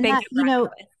 Yeah, big, and big that, number on the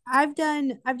list. I've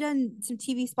done some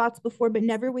TV spots before, but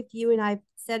never with you. And I've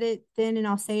said it then and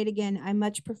I'll say it again. I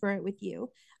much prefer it with you.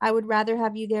 I would rather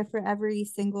have you there for every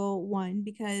single one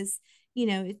because,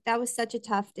 that was such a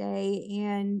tough day,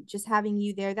 and just having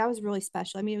you there, that was really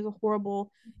special. I mean, it was a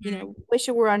horrible, Mhm. wish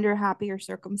it were under happier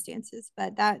circumstances,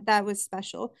 but that was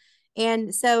special.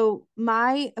 And so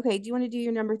okay, do you want to do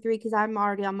your number three? Because I'm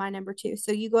already on my number two.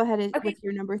 So you go ahead Okay. with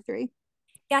your number three.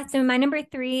 Yeah, so my number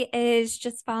three is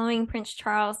just following Prince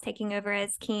Charles taking over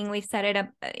as king. We've set it up,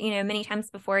 many times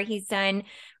before. He's done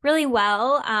really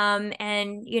well. And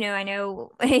I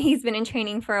know he's been in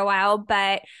training for a while,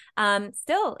 but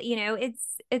still,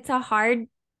 it's a hard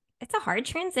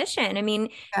transition. I mean,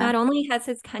 Yeah. not only has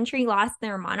his country lost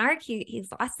their monarch,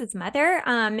 he's lost his mother,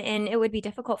 and it would be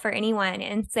difficult for anyone.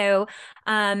 And so,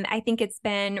 I think it's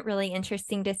been really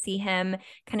interesting to see him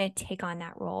kind of take on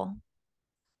that role.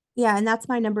 Yeah, and that's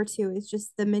my number two is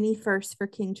just the mini first for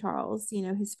King Charles,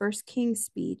 his first King's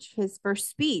speech, his first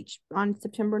speech on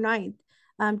September 9th.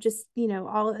 Just,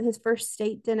 all his first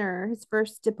state dinner, his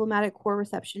first diplomatic corps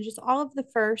reception, just all of the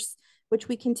firsts, which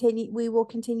we will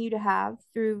continue to have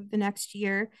through the next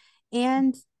year.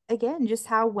 And again, just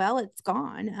how well it's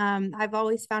gone. I've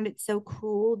always found it so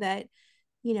cruel that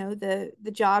the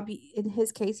job in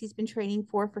his case he's been training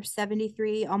for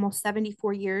 73, almost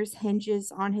 74 years,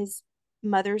 hinges on his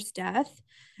mother's death.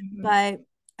 Mhm. But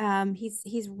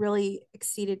he's really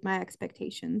exceeded my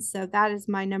expectations, so that is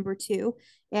my number two.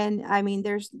 And I mean,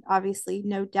 there's obviously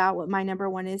no doubt what my number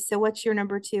one is. So what's your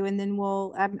number two? And then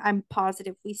I'm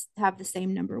positive we have the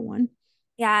same number one.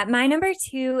 Yeah, my number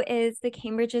two is the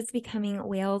Cambridges becoming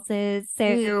Waleses.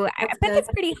 So I That's put good. this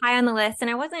pretty high on the list,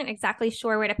 and I wasn't exactly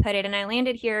sure where to put it. And I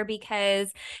landed here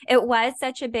because it was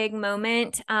such a big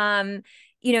moment.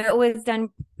 It was done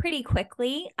pretty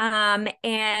quickly. And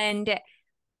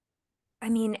I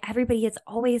mean, everybody has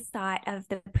always thought of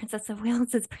the Princess of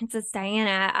Wales as Princess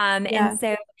Diana. And Yeah.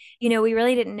 so, we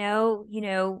really didn't know,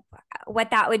 what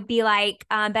that would be like.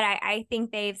 But I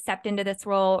think they've stepped into this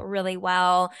role really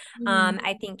well. Mm.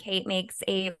 I think Kate makes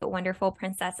a wonderful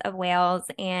Princess of Wales.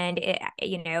 And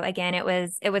again, it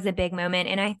was a big moment.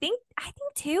 And I think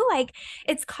too, like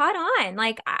it's caught on.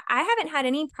 Like I haven't had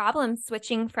any problem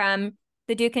switching from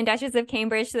the Duke and Duchess of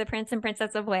Cambridge to the Prince and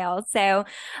Princess of Wales. So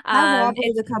I it's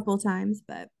wobbled a couple times,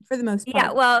 but for the most yeah,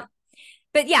 part. well,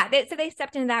 but yeah, so they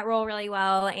stepped into that role really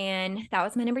well, and that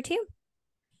was my number two.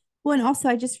 Well, and also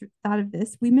I just thought of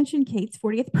this. We mentioned Kate's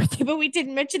 40th birthday, but we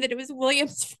didn't mention that it was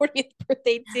William's 40th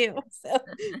birthday too. So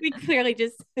we clearly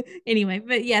just anyway,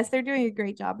 but yes, they're doing a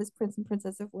great job as Prince and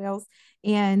Princess of Wales.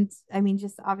 And I mean,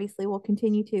 just obviously will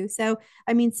continue to. So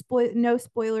I mean, no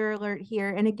spoiler alert here.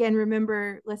 And again,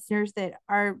 remember, listeners, that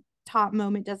our top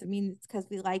moment doesn't mean it's because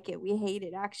we like it. We hate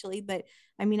it actually. But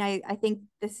I mean, I think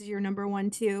this is your number one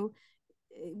too.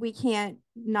 We can't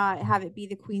not have it be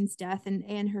the Queen's death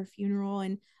and her funeral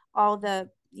and all the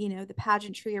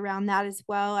pageantry around that as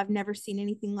well. I've never seen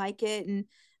anything like it. And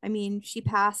I mean, she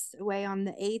passed away on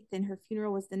the 8th and her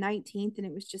funeral was the 19th, and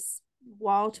it was just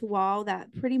wall to wall that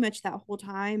pretty much that whole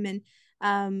time. And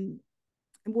um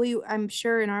I'm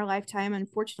sure in our lifetime,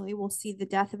 unfortunately, we'll see the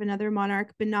death of another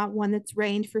monarch, but not one that's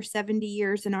reigned for 70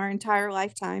 years in our entire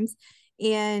lifetimes.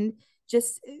 And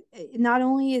just not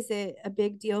only is it a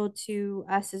big deal to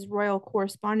us as royal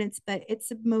correspondents, but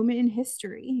it's a moment in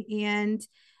history. And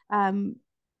um,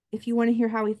 if you want to hear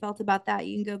how we felt about that,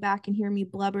 you can go back and hear me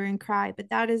blubber and cry. But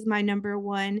that is my number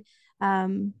one.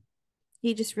 Um,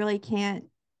 you just really can't.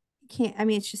 I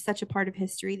mean, it's just such a part of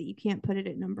history that you can't put it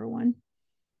at number one.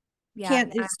 Yeah.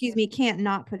 Can't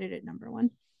not put it at number one.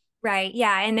 Right.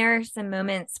 Yeah. And there are some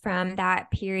moments from that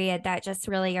period that just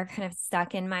really are kind of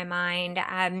stuck in my mind.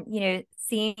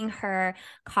 Seeing her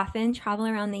coffin travel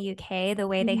around the UK, the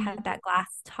way they had that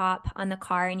glass top on the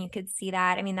car and you could see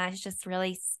that. I mean, that's just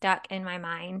really stuck in my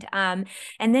mind. And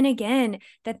then again,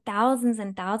 the thousands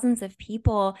and thousands of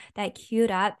people that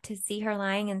queued up to see her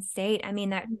lying in state. I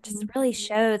mean, that just really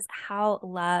shows how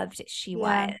loved she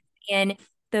was. And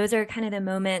those are kind of the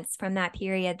moments from that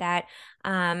period that,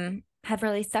 have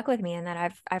really stuck with me and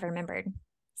that I've remembered.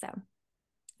 So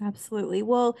absolutely.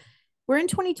 Well, we're in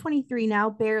 2023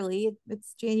 now, barely.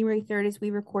 It's January 3rd as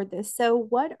we record this. So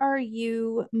what are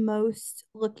you most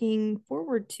looking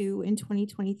forward to in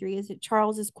 2023? Is it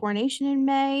Charles's coronation in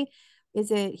May?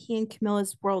 Is it he and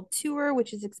Camilla's world tour,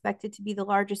 which is expected to be the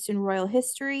largest in royal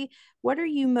history? What are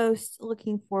you most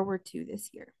looking forward to this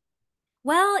year?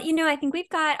 well, I think we've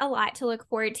got a lot to look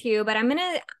forward to, but I'm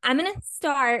gonna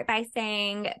start by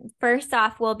saying first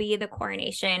off will be the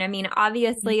coronation. I mean,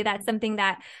 obviously that's something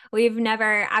that we've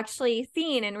never actually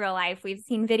seen in real life. We've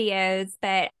seen videos,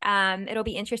 but it'll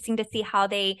be interesting to see how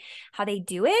they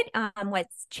do it,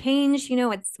 what's changed,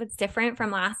 what's different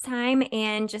from last time,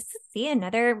 and just to see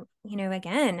another,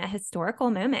 again, a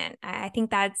historical moment. I think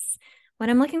that's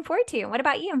what I'm looking forward to. What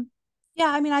about you? Yeah,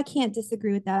 I mean, I can't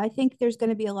disagree with that. I think there's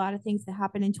going to be a lot of things that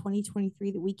happen in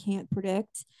 2023 that we can't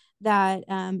predict, that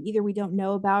either we don't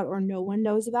know about or no one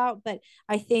knows about. But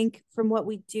I think from what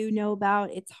we do know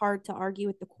about, it's hard to argue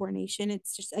with the coronation.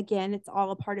 It's just, again, it's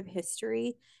all a part of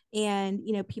history. And,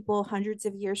 people hundreds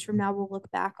of years from now will look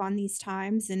back on these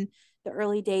times and the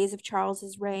early days of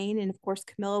Charles's reign. And of course,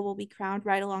 Camilla will be crowned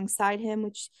right alongside him,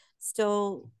 which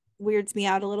still weirds me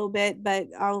out a little bit, but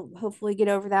I'll hopefully get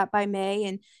over that by May.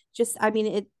 And just, I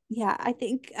mean, I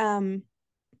think it's going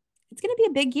to be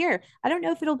a big year. I don't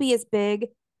know if it'll be as big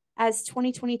as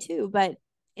 2022, but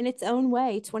in its own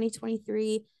way,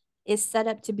 2023 is set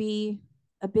up to be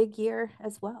a big year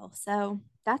as well. So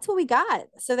that's what we got.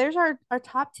 So there's our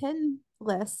top 10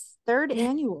 lists, third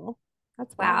annual.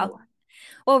 That's Wow. wild.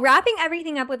 Well, wrapping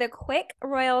everything up with a quick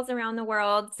royals around the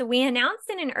world. So, we announced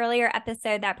in an earlier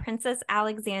episode that Princess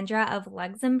Alexandra of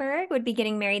Luxembourg would be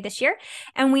getting married this year,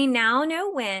 and we now know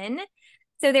when.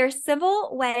 So, their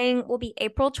civil wedding will be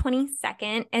April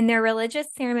 22nd, and their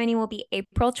religious ceremony will be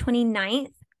April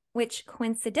 29th, which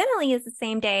coincidentally is the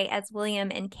same day as William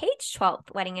and Kate's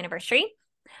 12th wedding anniversary.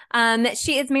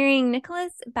 She is marrying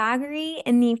Nicholas Baggery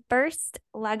in the first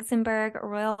Luxembourg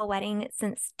royal wedding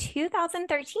since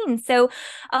 2013. So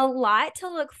a lot to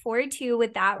look forward to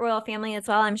with that royal family as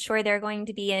well. I'm sure they're going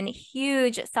to be in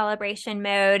huge celebration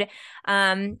mode.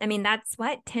 I mean, that's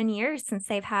 10 years since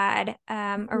they've had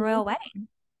a royal wedding.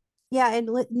 Yeah, and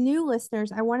new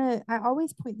listeners, I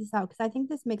always point this out because I think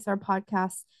this makes our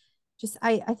podcast just,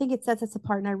 I think it sets us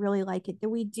apart and I really like it that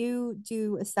we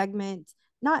do a segment,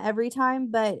 not every time,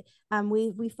 but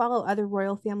we follow other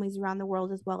royal families around the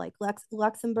world as well, like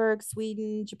Luxembourg,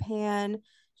 Sweden, Japan,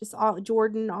 just all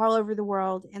Jordan, all over the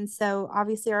world. And so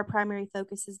obviously our primary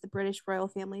focus is the British royal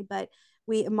family, but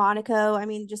Monaco, I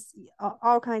mean, just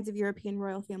all kinds of European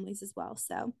royal families as well.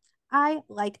 So I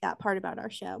like that part about our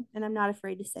show, and I'm not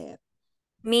afraid to say it.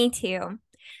 Me too.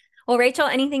 Well, Rachel,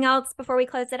 anything else before we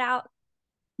close it out?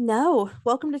 No.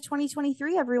 Welcome to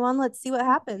 2023, everyone. Let's see what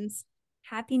happens.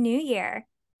 Happy New Year.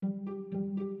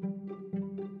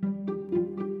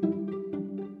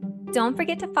 Don't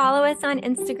forget to follow us on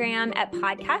Instagram at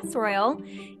Podcast Royal.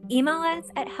 Email us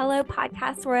at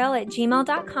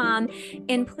hellopodcastroyal@gmail.com.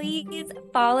 And please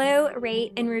follow,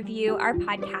 rate, and review our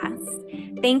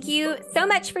podcast. Thank you so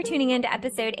much for tuning in to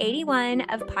episode 81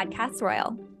 of Podcast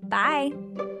Royal. Bye.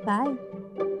 Bye.